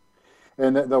true,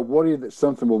 and they're worried that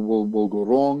something will go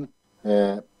wrong,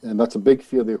 and that's a big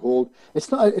fear they hold. It's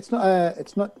not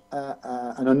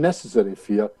an unnecessary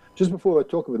fear. Just before I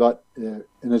talk about that,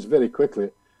 and it's very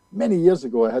quickly. Many years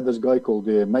ago, I had this guy called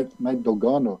Mike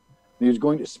Delgado, and he was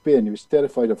going to Spain. He was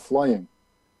terrified of flying,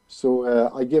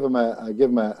 so I gave him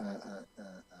a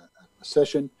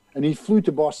session, and he flew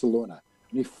to Barcelona.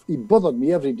 And he bothered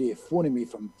me every day, phoning me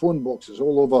from phone boxes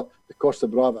all over the Costa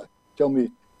Brava, telling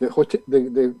me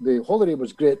the holiday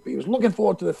was great, but he was looking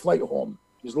forward to the flight home.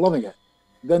 He was loving it.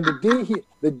 Then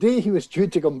the day he was due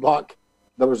to come back,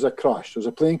 there was a crash. There was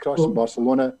a plane crash in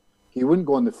Barcelona. He wouldn't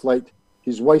go on the flight.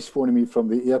 His wife's phoning me from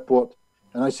the airport,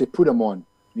 and I say, put him on.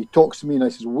 And he talks to me, and I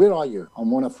says, where are you?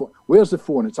 I'm on a phone. Where's the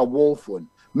phone? It's a wall phone.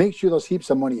 Make sure there's heaps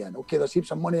of money in. Okay, there's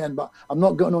heaps of money in, but I'm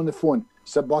not getting on the phone.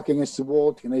 Sit back against the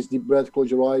wall, take a nice deep breath, close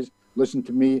your eyes, listen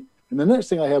to me. And the next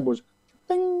thing I heard was,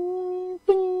 ding,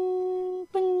 ding,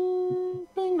 ding,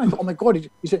 ding. I thought, oh my God,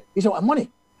 he's out of money.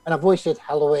 And a voice said,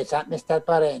 hello, it's that Mr.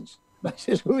 Burns. I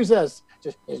says, who's this?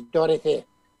 He says, it's Dorothy.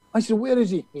 I said, where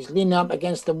is he? He's leaning up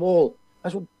against the wall. I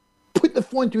said, put the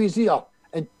phone to his ear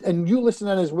and you listen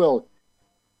in as well.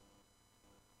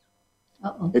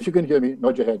 Uh-oh. If you can hear me,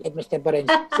 nod your head. It's Mr. Burns.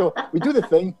 So we do the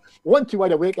thing. 1, 2,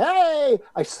 wide awake. Hey!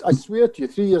 I swear to you,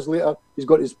 3 years later, he's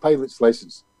got his pilot's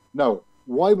license. Now,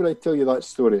 why would I tell you that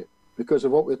story? Because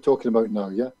of what we're talking about now,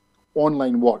 yeah?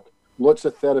 Online work. Lots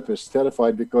of therapists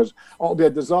terrified because, oh, it'll be a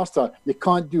disaster. You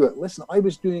can't do it. Listen, I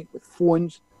was doing it with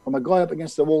phones from a guy up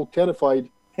against the wall, terrified,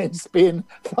 in Spain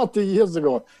 30 years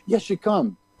ago. Yes, you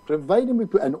can. Providing we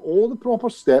put in all the proper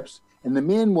steps, and the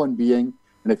main one being,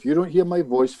 and if you don't hear my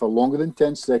voice for longer than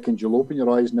 10 seconds, you'll open your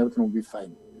eyes and everything will be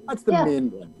fine. That's the main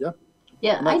one, yeah?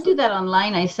 Yeah, I do that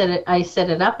online. I set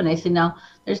it up and I say, now,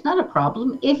 there's not a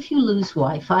problem. If you lose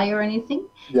Wi-Fi or anything,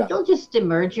 you'll just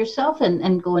emerge yourself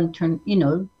and go and turn,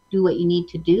 do what you need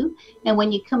to do. And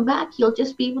when you come back, you'll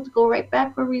just be able to go right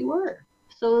back where we were.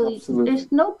 So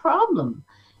there's no problem.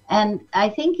 And I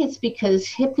think it's because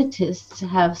hypnotists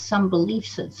have some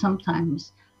beliefs that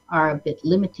sometimes are a bit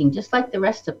limiting, just like the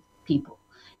rest of people.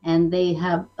 And they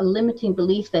have a limiting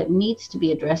belief that needs to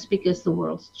be addressed because the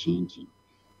world's changing.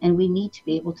 And we need to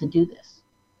be able to do this.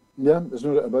 Yeah, there's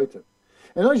no doubt about it.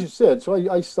 And as you said, so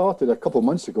I started a couple of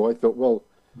months ago. I thought, well,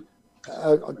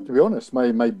 to be honest,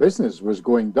 my business was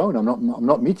going down. I'm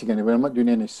not meeting anyone. I'm not doing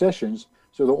any sessions.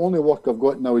 So the only work I've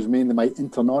got now is mainly my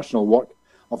international work.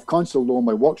 I've cancelled all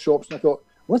my workshops. And I thought,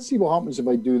 let's see what happens if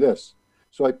I do this.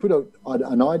 So I put out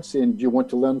an ad saying, do you want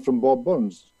to learn from Bob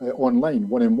Burns online,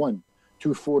 1-on-1, 2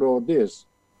 4-hour days?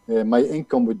 My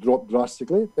income would drop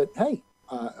drastically, but hey,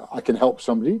 I can help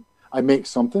somebody. I make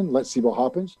something. Let's see what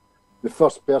happens. the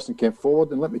first person came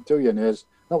forward. And let me tell you, Inez,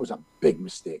 that was a big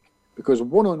mistake, because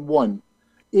one-on-one,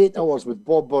 8 hours with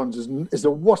Bob Burns is the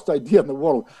worst idea in the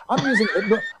world.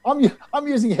 I'm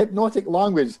using hypnotic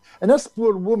language, and this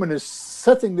poor woman is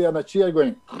sitting there in a chair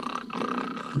going,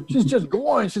 she's just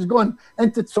going, she's going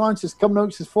into trance, she's coming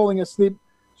out, she's falling asleep.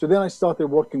 So then I started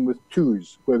working with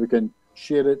 2s where we can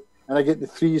share it, and I get the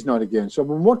 3s now and again. So I've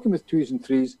been working with 2s and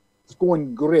 3s. It's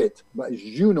going great. But as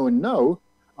you know now,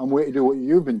 I'm waiting to do what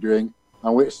you've been doing.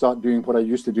 I'm waiting to start doing what I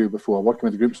used to do before, working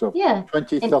with groups of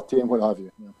 20, 30 and what have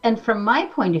you. Yeah. And from my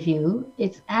point of view,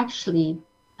 it's actually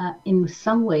in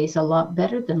some ways a lot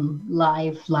better than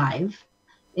live.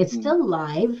 It's still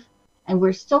live and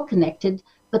we're still connected,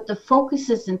 but the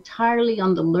focus is entirely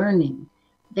on the learning.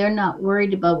 They're not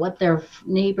worried about what their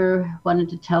neighbor wanted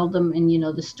to tell them and,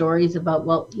 the stories about,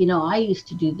 well, I used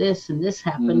to do this and this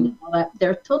happened. And all that.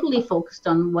 They're totally focused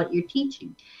on what you're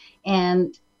teaching.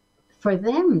 And for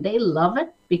them, they love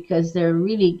it because they're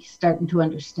really starting to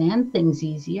understand things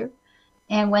easier.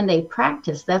 And when they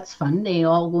practice, that's fun. They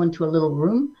all go into a little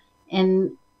room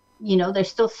and, they're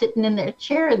still sitting in their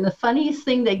chair. And the funniest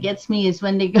thing that gets me is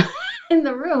when they go in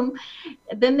the room,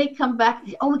 then they come back.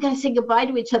 Oh, we got to say goodbye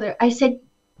to each other. I said,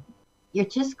 you're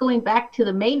just going back to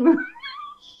the main room.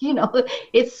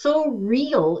 It's so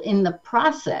real in the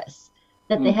process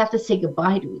that they have to say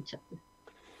goodbye to each other.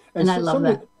 And so I love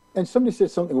that. And somebody said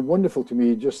something wonderful to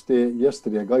me just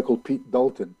yesterday, a guy called Pete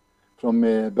Dalton from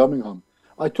Birmingham.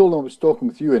 I told him I was talking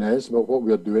with you, Inez, about what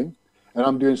we are doing, and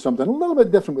I'm doing something a little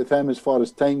bit different with him as far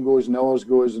as time goes and hours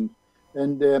goes, and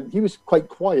he was quite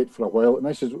quiet for a while, and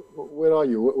I said, where are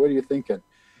you? What are you thinking?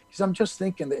 He said, I'm just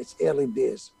thinking that it's early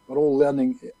days. We're all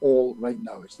learning it all right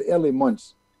now. It's the early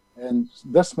months, and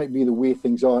this might be the way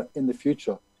things are in the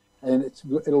future, and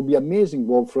it'll be amazing,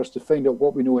 Bob, for us to find out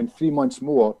what we know in 3 months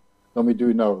more than we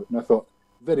do now. And I thought,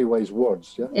 very wise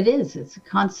words. Yeah, it is. It's a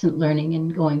constant learning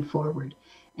and going forward.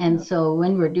 And so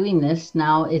when we're doing this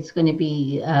now, it's going to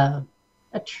be a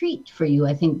treat for you,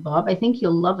 I think, Bob. I think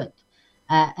you'll love it.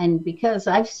 And because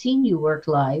I've seen you work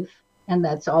live, and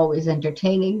that's always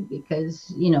entertaining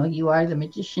because, you are the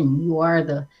magician. You are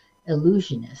the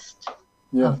illusionist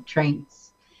of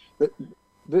trains.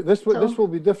 This will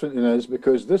be different, Inez,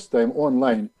 because this time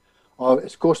online,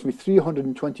 it's cost me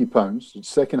 £320. It's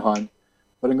second hand,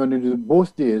 but I'm going to do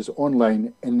both days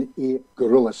online in a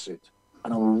gorilla suit,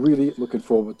 and I'm really looking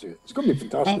forward to it. It's going to be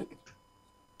fantastic.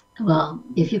 Well,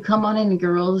 if you come on in a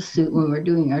gorilla suit when we're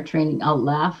doing our training, I'll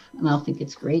laugh and I'll think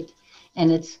it's great.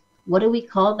 And it's, what do we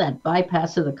call that?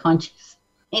 Bypass of the conscious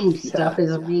mind stuff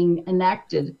is being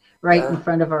enacted right in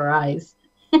front of our eyes.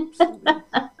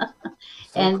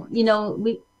 And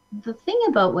the thing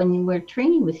about when we're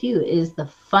training with you is the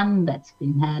fun that's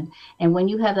been had. And when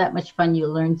you have that much fun, you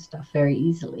learn stuff very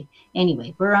easily.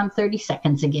 Anyway, we're on 30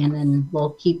 seconds again, and we'll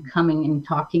keep coming and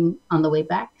talking on the way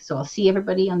back. So I'll see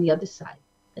everybody on the other side.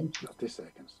 Thank you. 30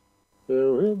 seconds.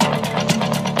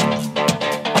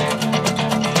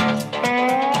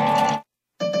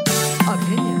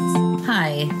 Opinions.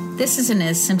 Hi, this is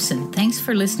Inez Simpson. Thanks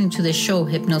for listening to the show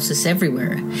Hypnosis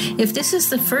Everywhere. If this is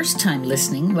the first time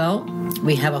listening, well,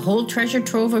 we have a whole treasure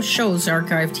trove of shows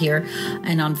archived here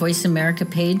and on Voice America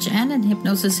page and in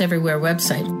Hypnosis Everywhere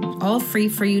website, all free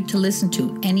for you to listen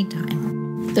to anytime.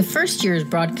 The first year's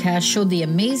broadcast showed the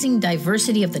amazing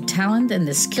diversity of the talent and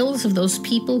the skills of those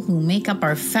people who make up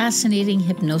our fascinating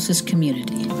hypnosis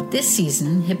community. This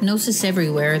season, Hypnosis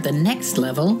Everywhere, the next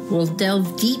level, will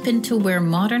delve deep into where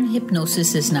modern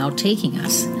hypnosis is now taking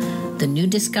us. The new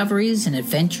discoveries and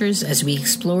adventures as we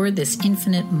explore this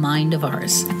infinite mind of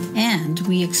ours. And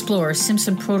we explore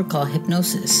Simpson Protocol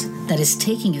hypnosis that is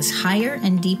taking us higher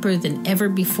and deeper than ever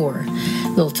before.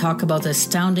 We'll talk about the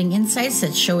astounding insights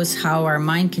that show us how our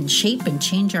mind can shape and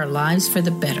change our lives for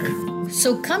the better.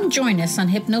 So come join us on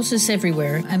Hypnosis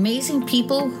Everywhere, amazing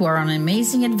people who are on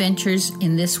amazing adventures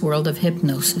in this world of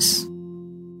hypnosis.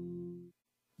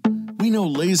 We know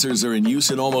lasers are in use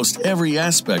in almost every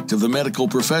aspect of the medical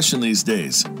profession these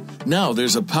days. Now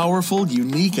there's a powerful,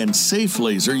 unique, and safe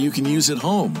laser you can use at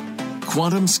home.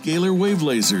 Quantum scalar wave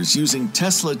lasers using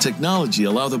Tesla technology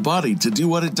allow the body to do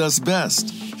what it does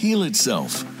best, heal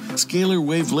itself. Scalar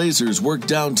wave lasers work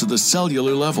down to the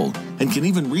cellular level and can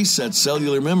even reset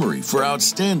cellular memory for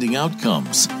outstanding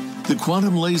outcomes. The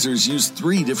quantum lasers use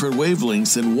 3 different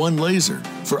wavelengths in one laser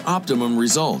for optimum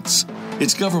results.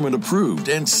 It's government approved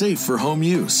and safe for home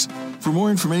use. For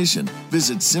more information,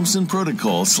 visit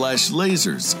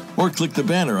simpsonprotocol/lasers or click the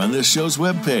banner on this show's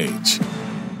webpage.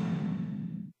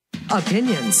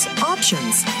 Opinions,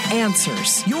 options,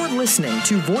 answers. You're listening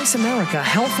to Voice America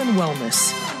Health and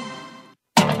Wellness.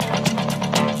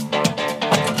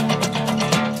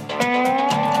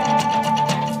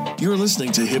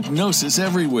 listening to Hypnosis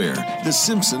Everywhere, the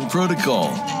Simpson Protocol.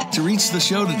 To reach the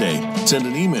show today, send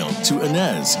an email to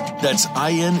Inez, that's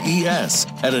INES,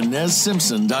 at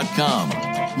InezSimpson.com.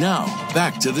 Now,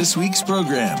 back to this week's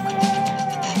program.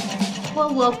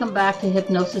 Well, welcome back to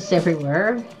Hypnosis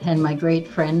Everywhere and my great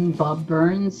friend Bob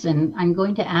Burns. And I'm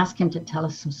going to ask him to tell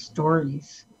us some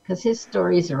stories because his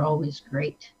stories are always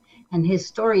great. And his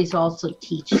stories also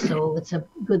teach, so it's a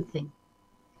good thing.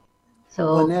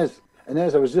 So, well,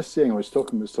 Inez, I was just saying, I was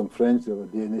talking with some friends the other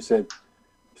day, and they said,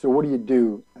 so what do you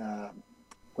do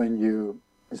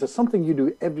is there something you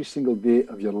do every single day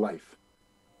of your life?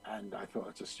 And I thought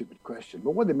that's a stupid question.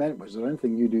 But what they meant was, is there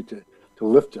anything you do to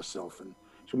lift yourself? And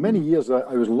so many years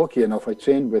I was lucky enough, I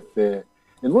trained with, and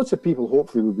lots of people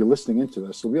hopefully will be listening into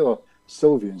this, so we are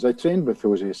Sylvians. I trained with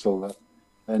Jose Silva,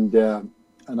 and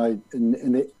I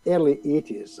in the early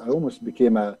 80s, I almost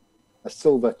became a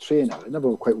Silva trainer. It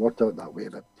never quite worked out that way,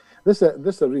 but this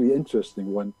is a really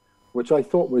interesting one, which I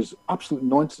thought was absolute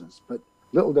nonsense, but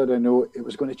little did I know it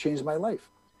was going to change my life.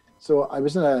 So I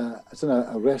was in a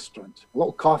restaurant, a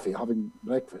little coffee, having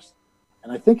breakfast,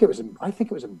 and I think it was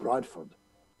in Bradford,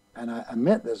 and I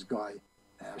met this guy.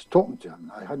 I was talking to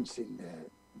him. I hadn't seen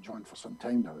John for some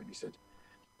time now, and he said,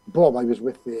 "Bob, I was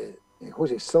with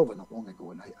Jose Silva not long ago,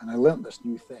 and I learned this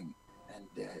new thing,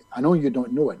 and I know you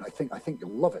don't know it. And I think you'll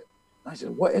love it." And I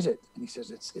said, "What is it?" And he says,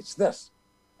 "It's this."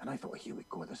 And I thought, here we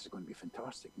go. This is going to be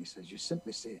fantastic. And he says, "You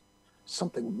simply say,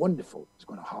 something wonderful is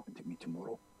going to happen to me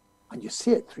tomorrow. And you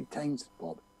say it 3 times,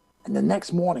 Bob. And the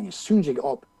next morning, as soon as you get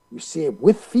up, you say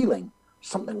with feeling,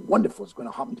 something wonderful is going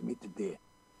to happen to me today."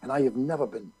 And I have never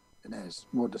been, Inez,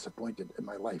 more disappointed in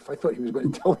my life. I thought he was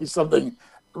going to tell me something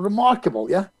remarkable,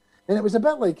 yeah? And it was a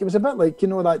bit like, you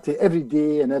know, that every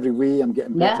day and every way I'm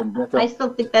getting better and better. I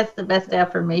still think that's the best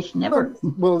affirmation ever.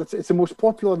 Well, it's the most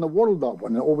popular in the world, that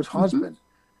one. It always has been.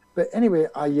 But anyway,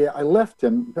 I left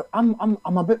him. But I'm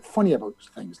a bit funny about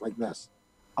things like this.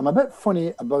 I'm a bit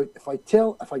funny about if I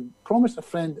promise a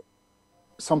friend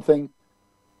something,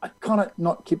 I cannot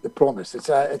not keep the promise. It's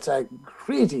a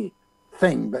crazy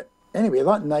thing. But anyway,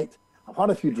 that night I've had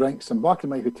a few drinks. I'm back in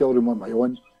my hotel room on my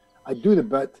own. I do the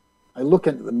bit. I look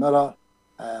into the mirror.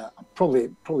 I'm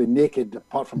probably naked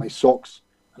apart from my socks,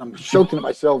 and I'm shouting at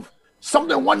myself,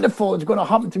 "Something wonderful is going to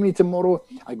happen to me tomorrow."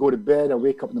 I go to bed. I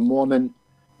wake up in the morning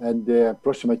and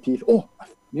brush my teeth. Oh, I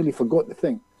nearly forgot the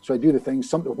thing. So I do the thing.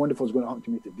 Something wonderful is going to happen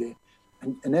to me today.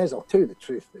 And as I'll tell you the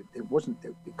truth,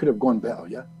 it could have gone better,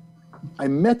 yeah? I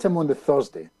met him on the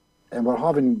Thursday, and we're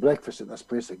having breakfast at this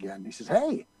place again. He says,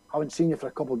 "Hey, haven't seen you for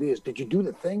a couple of days. Did you do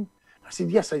the thing?" I said,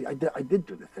 "Yes, I did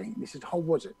do the thing." And he says, "How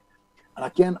was it?" And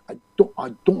again, I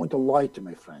don't want to lie to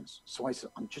my friends. So I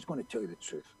said, "I'm just going to tell you the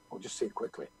truth. I'll just say it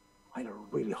quickly. I had a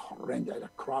really horrendous, I had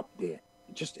a crap day.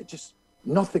 It just,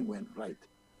 nothing went right."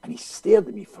 And he stared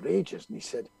at me for ages, and he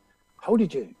said, How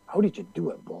did you do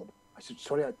it, Bob?" I said,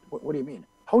 "Sorry, what do you mean?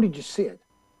 How did you say it?"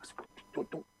 I said,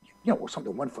 don't you know,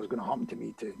 something wonderful is going to happen to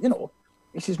me too, you know.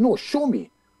 He says, "No, show me."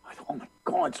 I thought, "Oh my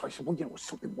God." So I said, "Well, you know,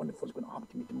 something wonderful is going to happen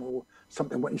to me tomorrow.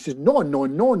 He says,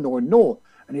 No.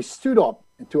 And he stood up,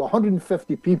 and to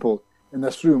 150 people in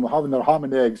this room having their ham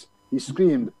and eggs, he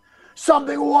screamed,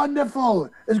 "Something wonderful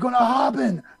is going to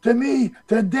happen to me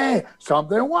today.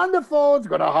 Something wonderful is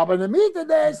going to happen to me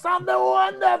today. Something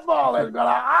wonderful is going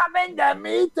to happen to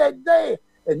me today."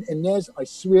 And Inez, I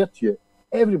swear to you,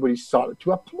 everybody started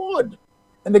to applaud.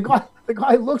 And the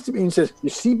guy looks at me and says, "You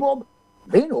see, Bob,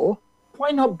 they know.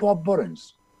 Why not Bob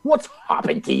Burns? What's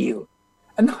happened to you?"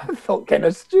 And I felt kind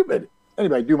of stupid.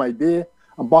 Anyway, I do my day.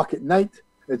 I'm back at night.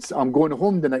 I'm going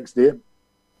home the next day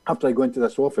after I go into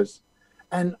this office.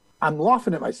 And I'm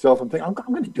laughing at myself. I'm thinking,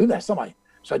 I'm going to do this, am I?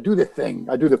 So I do the thing.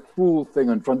 I do the full thing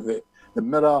in front of the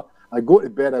mirror. I go to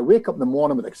bed. I wake up in the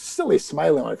morning with a silly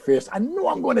smile on my face. I know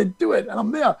I'm going to do it. And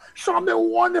I'm there.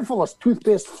 Something wonderful. There's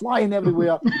toothpaste flying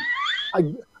everywhere.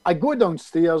 I go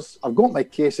downstairs. I've got my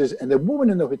cases. And the woman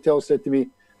in the hotel said to me,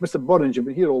 "Mr. Burns, you've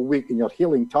been here all week and you're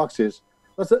hailing taxis.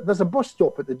 There's a bus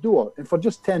stop at the door. And for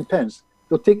just 10 pence,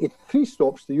 they'll take you 3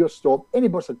 stops to your stop. Any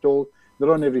bus at all. They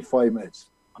run every 5 minutes."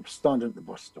 I'm standing at the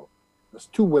bus stop. There's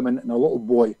 2 women and a little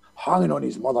boy hanging on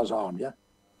his mother's arm, yeah?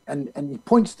 And he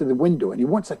points to the window and he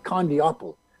wants a candy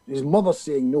apple. And his mother's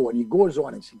saying no, and he goes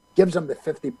on and she gives him the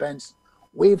 50 pence,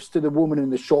 waves to the woman in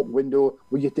the shop window,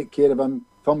 "Will you take care of him?"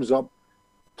 Thumbs up.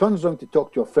 Turns around to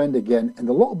talk to a friend again, and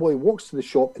the little boy walks to the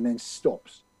shop and then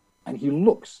stops. And he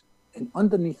looks, and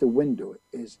underneath the window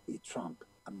is a tramp,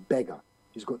 a beggar.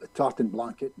 He's got the tartan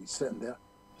blanket and he's sitting there.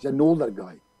 He's an older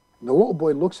guy. And the little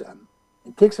boy looks at him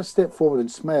and takes a step forward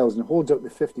and smiles and holds out the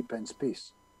 50 pence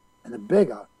piece. And the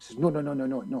beggar says, No.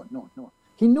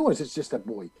 He knows it's just a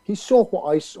boy. He saw what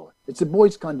I saw. It's a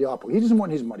boy's candy apple. He doesn't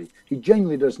want his money. He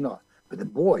genuinely does not. But the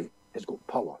boy has got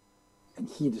power, and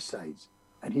he decides,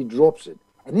 and he drops it.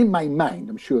 And in my mind,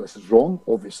 I'm sure this is wrong,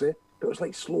 obviously, but it was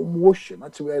like slow motion.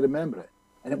 That's the way I remember it.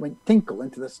 And it went tinkle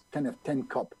into this kind of tin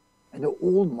cup. And the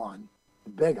old man, the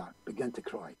beggar, began to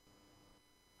cry.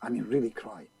 I mean, really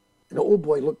cry. And the little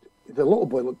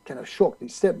boy looked kind of shocked. He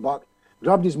stepped back,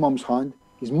 grabbed his mum's hand.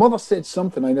 His mother said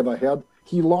something I never heard.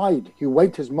 He lied. He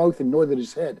wiped his mouth and nodded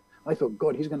his head. I thought,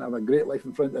 God, he's going to have a great life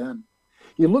in front of him.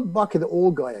 He looked back at the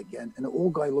old guy again, and the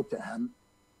old guy looked at him,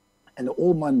 and the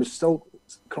old man was still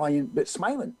crying, but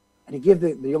smiling. And he gave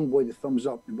the young boy the thumbs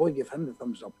up. The boy gave him the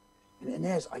thumbs up. And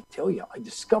Inez, I tell you, I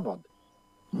discovered,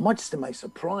 much to my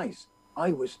surprise,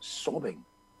 I was sobbing.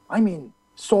 I mean,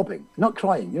 sobbing, not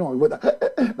crying. You know, what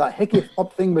that hickey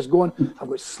up thing was going. I've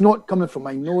got snot coming from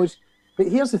my nose. But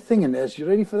here's the thing, Inez, you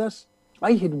ready for this?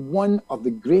 I had one of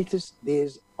the greatest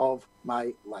days of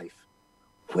my life.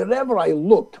 Wherever I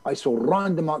looked, I saw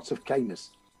random acts of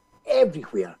kindness.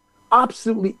 Everywhere,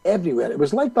 absolutely everywhere. It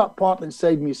was like that part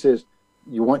inside me says,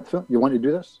 you want to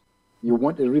do this? You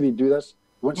want to really do this?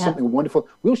 You want something wonderful?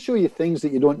 We'll show you things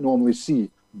that you don't normally see,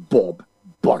 Bob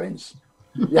Burns.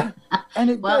 Yeah,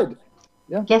 and it did.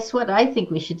 Yeah. Guess what? I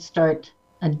think we should start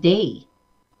a day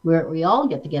where we all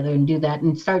get together and do that,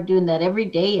 and start doing that every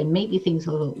day, and maybe things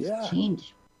will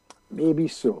change. Maybe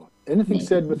so. Anything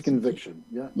said with conviction.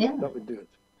 Yeah, that would do it.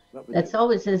 That's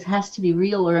always has to be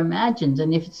real or imagined,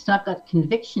 and if it's not got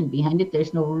conviction behind it,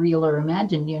 there's no real or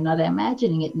imagined. You're not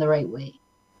imagining it in the right way.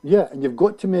 Yeah, and you've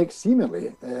got to make,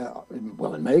 seemingly,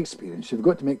 well, in my experience, you've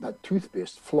got to make that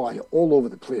toothpaste fly all over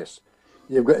the place.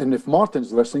 And if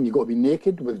Martin's listening, you've got to be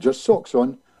naked with just socks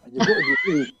on, and you've got to be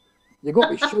really, you've got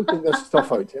to be shouting this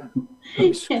stuff out, yeah?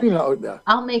 Be screaming it out there.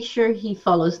 I'll make sure he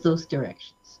follows those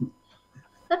directions.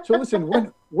 So listen,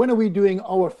 when are we doing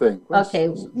our thing?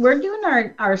 We're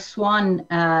doing our Swan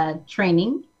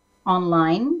training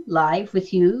online, live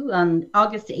with you on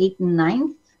August 8th and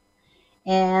 9th.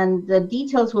 And the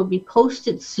details will be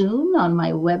posted soon on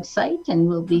my website, and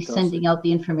we'll be sending out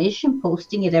the information,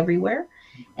 posting it everywhere.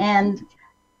 And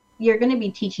you're going to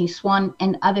be teaching Swan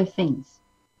and other things.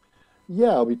 Yeah,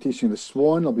 I'll be teaching the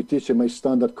Swan. I'll be teaching my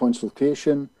standard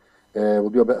consultation. We'll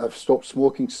do a bit of stop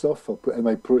smoking stuff. I'll put in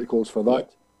my protocols for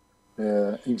that.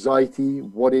 Anxiety,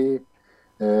 worry.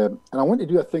 And I want to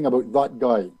do a thing about that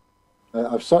guy.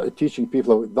 I've started teaching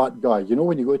people about that guy. You know,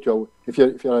 when you go to if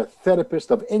you're a therapist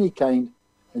of any kind,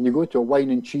 and you go to a wine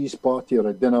and cheese party or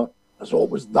a dinner, there's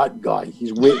always that guy.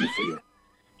 He's waiting for you.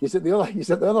 He's at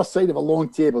the other side of a long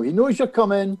table. He knows you're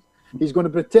coming. He's going to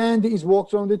pretend that he's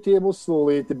walked around the table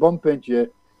slowly to bump into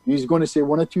you. He's going to say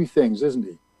one or two things, isn't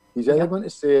he? He's either going to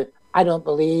say, I don't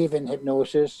believe in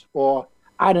hypnosis, or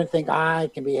I don't think I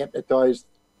can be hypnotized.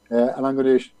 And I'm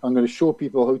going to show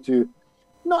people how to,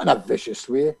 not in a vicious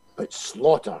way, but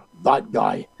slaughter that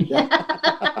guy.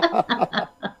 Yeah.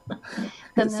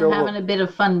 And they're having a bit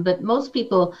of fun. But most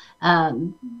people,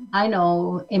 I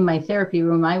know in my therapy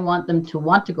room, I want them to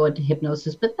want to go into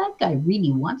hypnosis, but that guy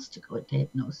really wants to go into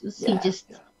hypnosis. He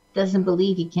just doesn't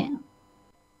believe he can.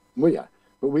 Well, yeah,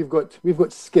 but we've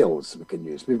got skills we can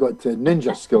use. We've got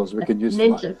ninja skills we can use.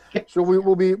 For that. So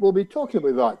we'll be talking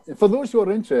about that. And for those who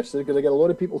are interested, because I get a lot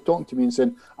of people talking to me and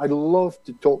saying, I'd love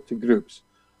to talk to groups.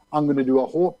 I'm going to do a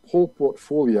whole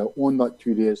portfolio on that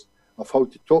 2 days of how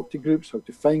to talk to groups, how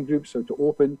to find groups, how to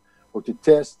open, how to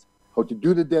test, how to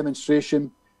do the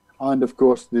demonstration, and of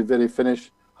course, the very finish,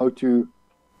 how to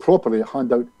properly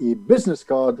hand out a business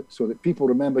card so that people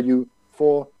remember you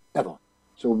forever.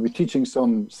 So we'll be teaching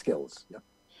some skills. Yeah.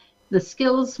 The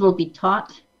skills will be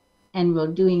taught, and we're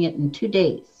doing it in 2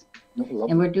 days.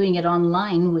 And we're doing it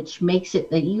online, which makes it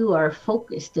that you are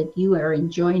focused, that you are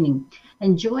enjoying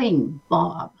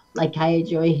Bob, like I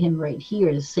enjoy him right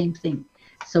here, the same thing.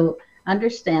 So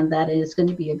understand that it's going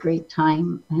to be a great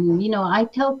time. And, I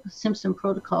tell Simpson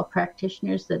Protocol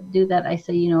practitioners that do that, I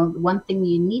say, one thing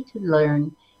you need to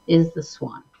learn is the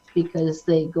Swan, because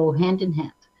they go hand in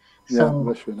hand. So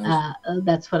that's, really nice.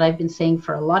 That's what I've been saying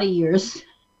for a lot of years.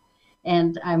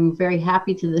 And I'm very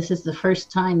happy this is the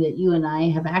first time that you and I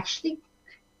have actually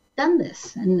done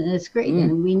this. And it's great.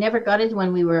 And we never got it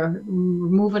when we were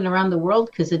moving around the world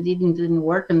because it didn't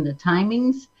work in the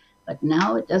timings. But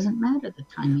now it doesn't matter the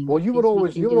timing. Well, you were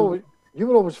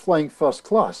always flying first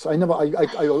class.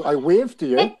 I waved to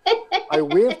you. I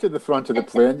waved to the front of the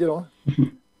plane,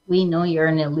 We know you're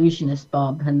an illusionist,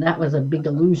 Bob, and that was a big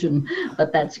illusion,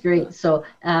 but that's great. So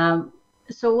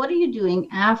So what are you doing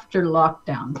after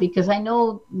lockdown? Because I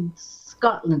know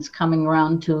Scotland's coming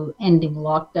around to ending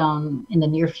lockdown in the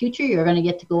near future. You're going to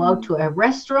get to go out to a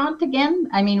restaurant again.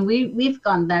 I mean, we've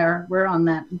gone there. We're on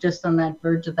that, just on that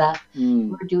verge of that.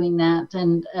 We're doing that,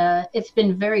 and it's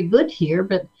been very good here.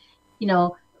 But you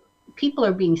know, people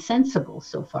are being sensible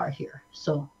so far here.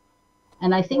 So,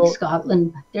 and I think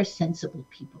Scotland, they're sensible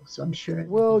people. So I'm sure.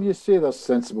 Well, you say they're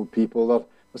sensible people.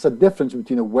 There's a difference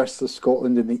between the west of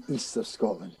Scotland and the east of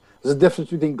Scotland. There's a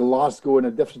difference between Glasgow and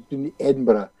a difference between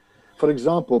Edinburgh. For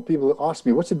example, people ask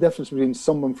me, what's the difference between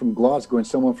someone from Glasgow and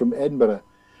someone from Edinburgh?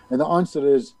 And the answer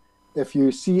is, if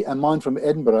you see a man from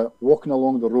Edinburgh walking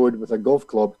along the road with a golf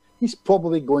club, he's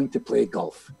probably going to play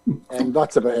golf. And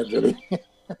that's about it, really.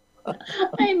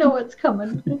 I know what's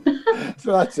coming.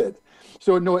 So that's it.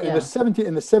 So no, in the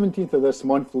 17th of this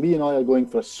month, Lee and I are going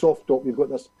for a soft top. We've got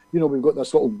this, we've got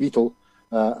this little Beetle,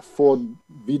 Ford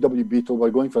VW Beetle. We're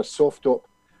going for a soft top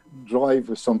drive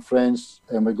with some friends,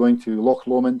 and we're going to Loch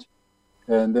Lomond,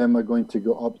 and then we're going to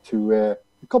go up to a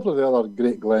couple of the other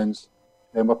Great Glens,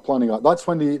 and we're planning out. That's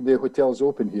when the hotel's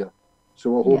open here,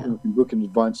 so we're hoping we can book in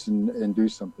advance and do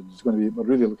something. It's going to be. We're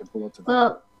really looking forward to that.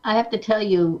 Well, I have to tell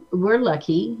you, we're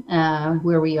lucky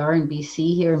where we are in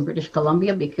BC here in British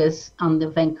Columbia, because on the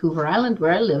Vancouver Island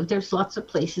where I live, there's lots of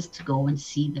places to go and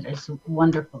see that are so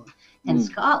wonderful. And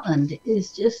Scotland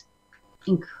is just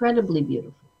incredibly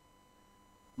beautiful.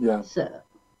 Yeah. So,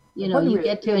 you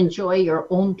get to enjoy your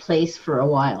own place for a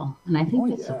while. And I think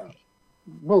that's okay.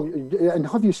 Well, and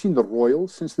have you seen the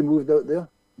Royals since they moved out there?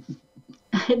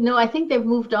 No, I think they've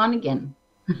moved on again.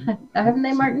 Haven't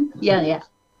they, Martin? Yeah.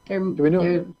 Do we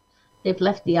know? They've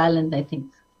left the island, I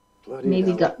think. Bloody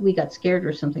Maybe hell. we got scared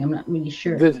or something. I'm not really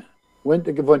sure. Went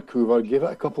to Vancouver, gave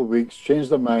it a couple of weeks, changed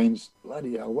their minds.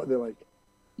 Bloody hell, what are they like?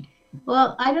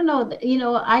 Well, I don't know.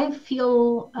 I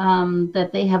feel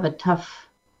that they have a tough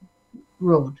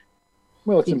road.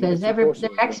 Well, because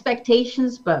their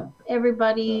expectations, but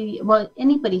anybody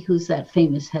who's that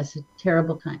famous has a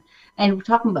terrible time. And we're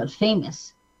talking about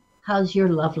famous. How's your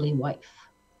lovely wife?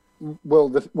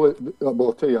 Well,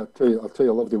 I'll tell you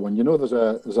a lovely one. There's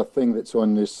a thing that's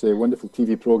on this wonderful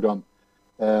TV program.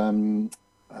 Come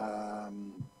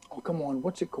on,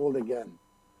 what's it called again?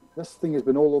 This thing has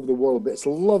been all over the world, but it's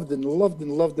loved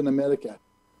in America.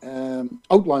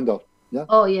 Outlander, yeah.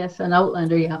 Oh yes, an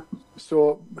Outlander, yeah.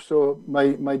 So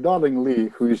my darling Lee,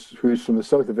 who's from the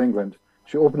south of England,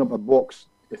 she opened up a box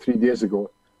 3 days ago,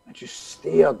 and she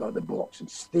stared at the box and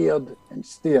stared and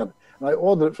stared. And I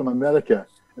ordered it from America.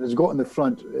 And it's got on the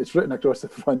front, it's written across the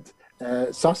front,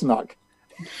 Sassenach.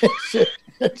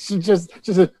 she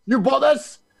said, "You bought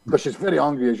this?" Because she's very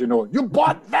hungry, as you know. "You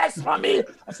bought this from me?"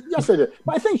 I said, "Yes, I did."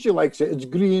 But I think she likes it. It's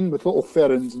green with little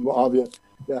ferns and what have you.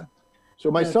 Yeah.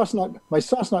 So my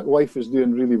Sassenach wife is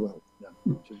doing really well.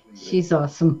 Yeah, she's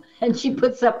awesome. And she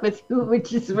puts up with you,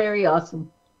 which is very awesome.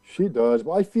 She does.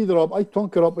 But I feed her up. I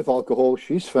tunk her up with alcohol.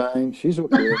 She's fine. She's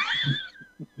okay.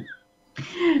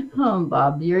 Oh,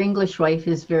 Bob, your English wife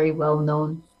is very well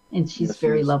known, and she's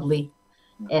very lovely.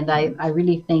 And I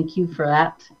really thank you for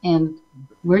that. And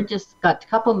we're just got a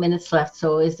couple minutes left.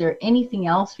 So is there anything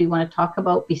else we want to talk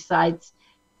about besides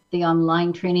the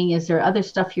online training? Is there other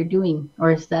stuff you're doing,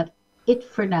 or is that it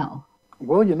for now?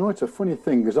 Well, it's a funny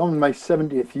thing, because I'm in my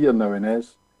 70th year now,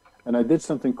 Inez, and I did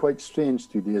something quite strange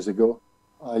 2 days ago.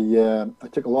 I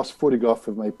took a last photograph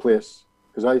of my place,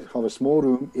 because I have a small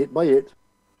room, 8 by 8.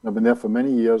 I've been there for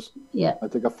many years. Yeah. I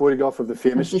took a photograph of the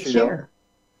famous chair.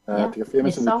 I took a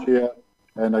famous of the chair,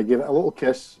 and I gave it a little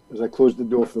kiss as I closed the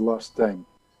door for the last time.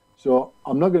 So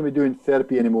I'm not going to be doing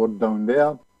therapy anymore down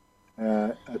there.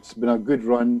 It's been a good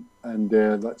run, and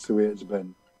that's the way it's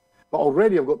been. But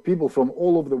already I've got people from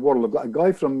all over the world. I've got a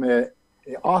guy from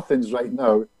Athens right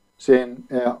now saying,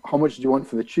 "How much do you want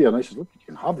for the chair?" And I said, "Look, you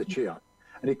can have the chair."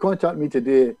 And he contacted me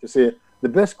today to say, "The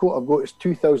best quote I've got is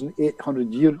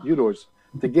 2,800 euros.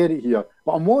 To get it here,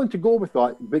 but I'm willing to go with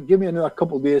that, but give me another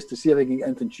couple of days to see if I can get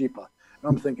anything cheaper." And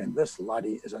I'm thinking, this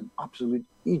laddie is an absolute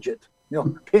Egypt,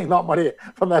 paying that money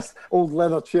for this old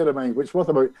leather chair of mine, which is worth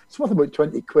about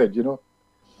 20 quid,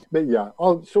 But yeah,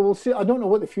 so we'll see. I don't know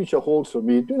what the future holds for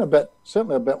me. Doing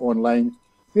certainly a bit online,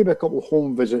 maybe a couple of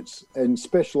home visits, and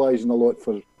specialising a lot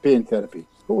for pain therapy.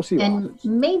 But we'll see what happens.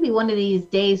 And maybe one of these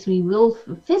days we will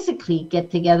physically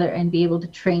get together and be able to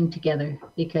train together,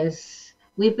 because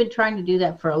we've been trying to do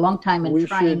that for a long time, and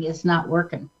trying is not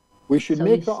working. We should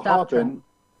make that happen.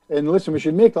 And listen, we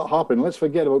should make that happen. Let's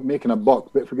forget about making a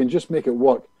buck, but if we can just make it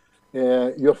work.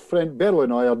 Your friend Beryl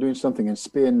and I are doing something in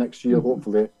Spain next year,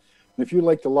 hopefully. And if you'd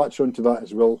like to latch onto that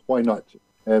as well, why not?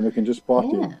 We can just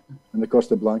party in the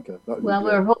Costa Blanca. Well,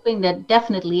 we're hoping that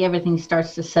definitely everything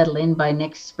starts to settle in by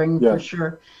next spring for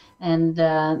sure. And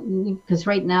because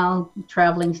right now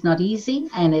traveling's not easy,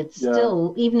 and it's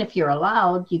still, even if you're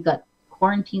allowed, you've got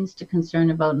quarantines to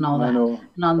concern about and all that.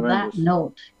 And on that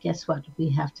note, guess what? We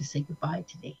have to say goodbye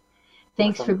today.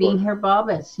 Thanks for being here,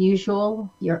 Bob. As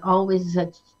usual, you're always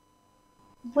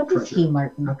what is he,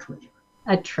 Martin? A treasure.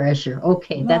 A treasure.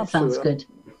 Okay, that sounds good.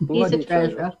 He's a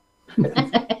treasure.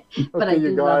 But I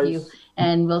do love you.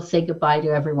 And we'll say goodbye to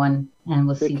everyone, and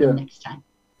we'll see you next time.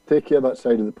 Take care of that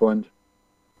side of the pond.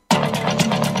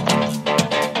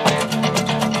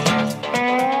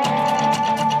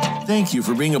 Thank you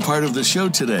for being a part of the show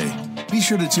today. Be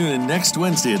sure to tune in next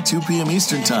Wednesday at 2 p.m.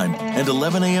 Eastern Time and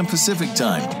 11 a.m. Pacific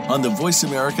Time on the Voice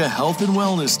America Health and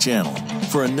Wellness Channel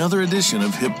for another edition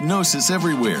of Hypnosis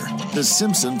Everywhere, The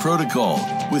Simpson Protocol,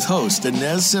 with host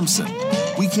Inez Simpson.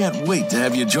 We can't wait to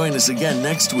have you join us again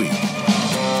next week.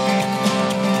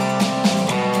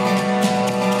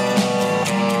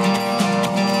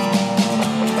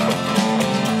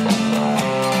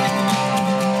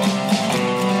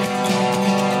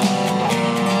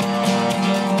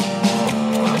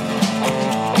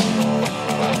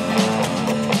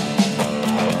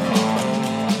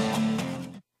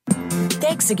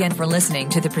 Thanks again for listening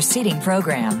to the preceding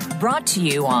program, brought to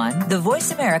you on the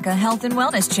Voice America Health and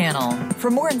Wellness Channel.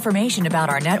 For more information about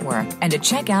our network and to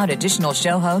check out additional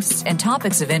show hosts and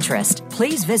topics of interest,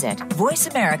 please visit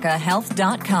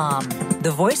voiceamericahealth.com.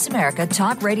 The Voice America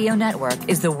Talk Radio Network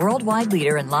is the worldwide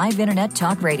leader in live Internet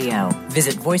talk radio.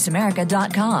 Visit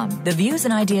voiceamerica.com. The views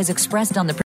and ideas expressed on the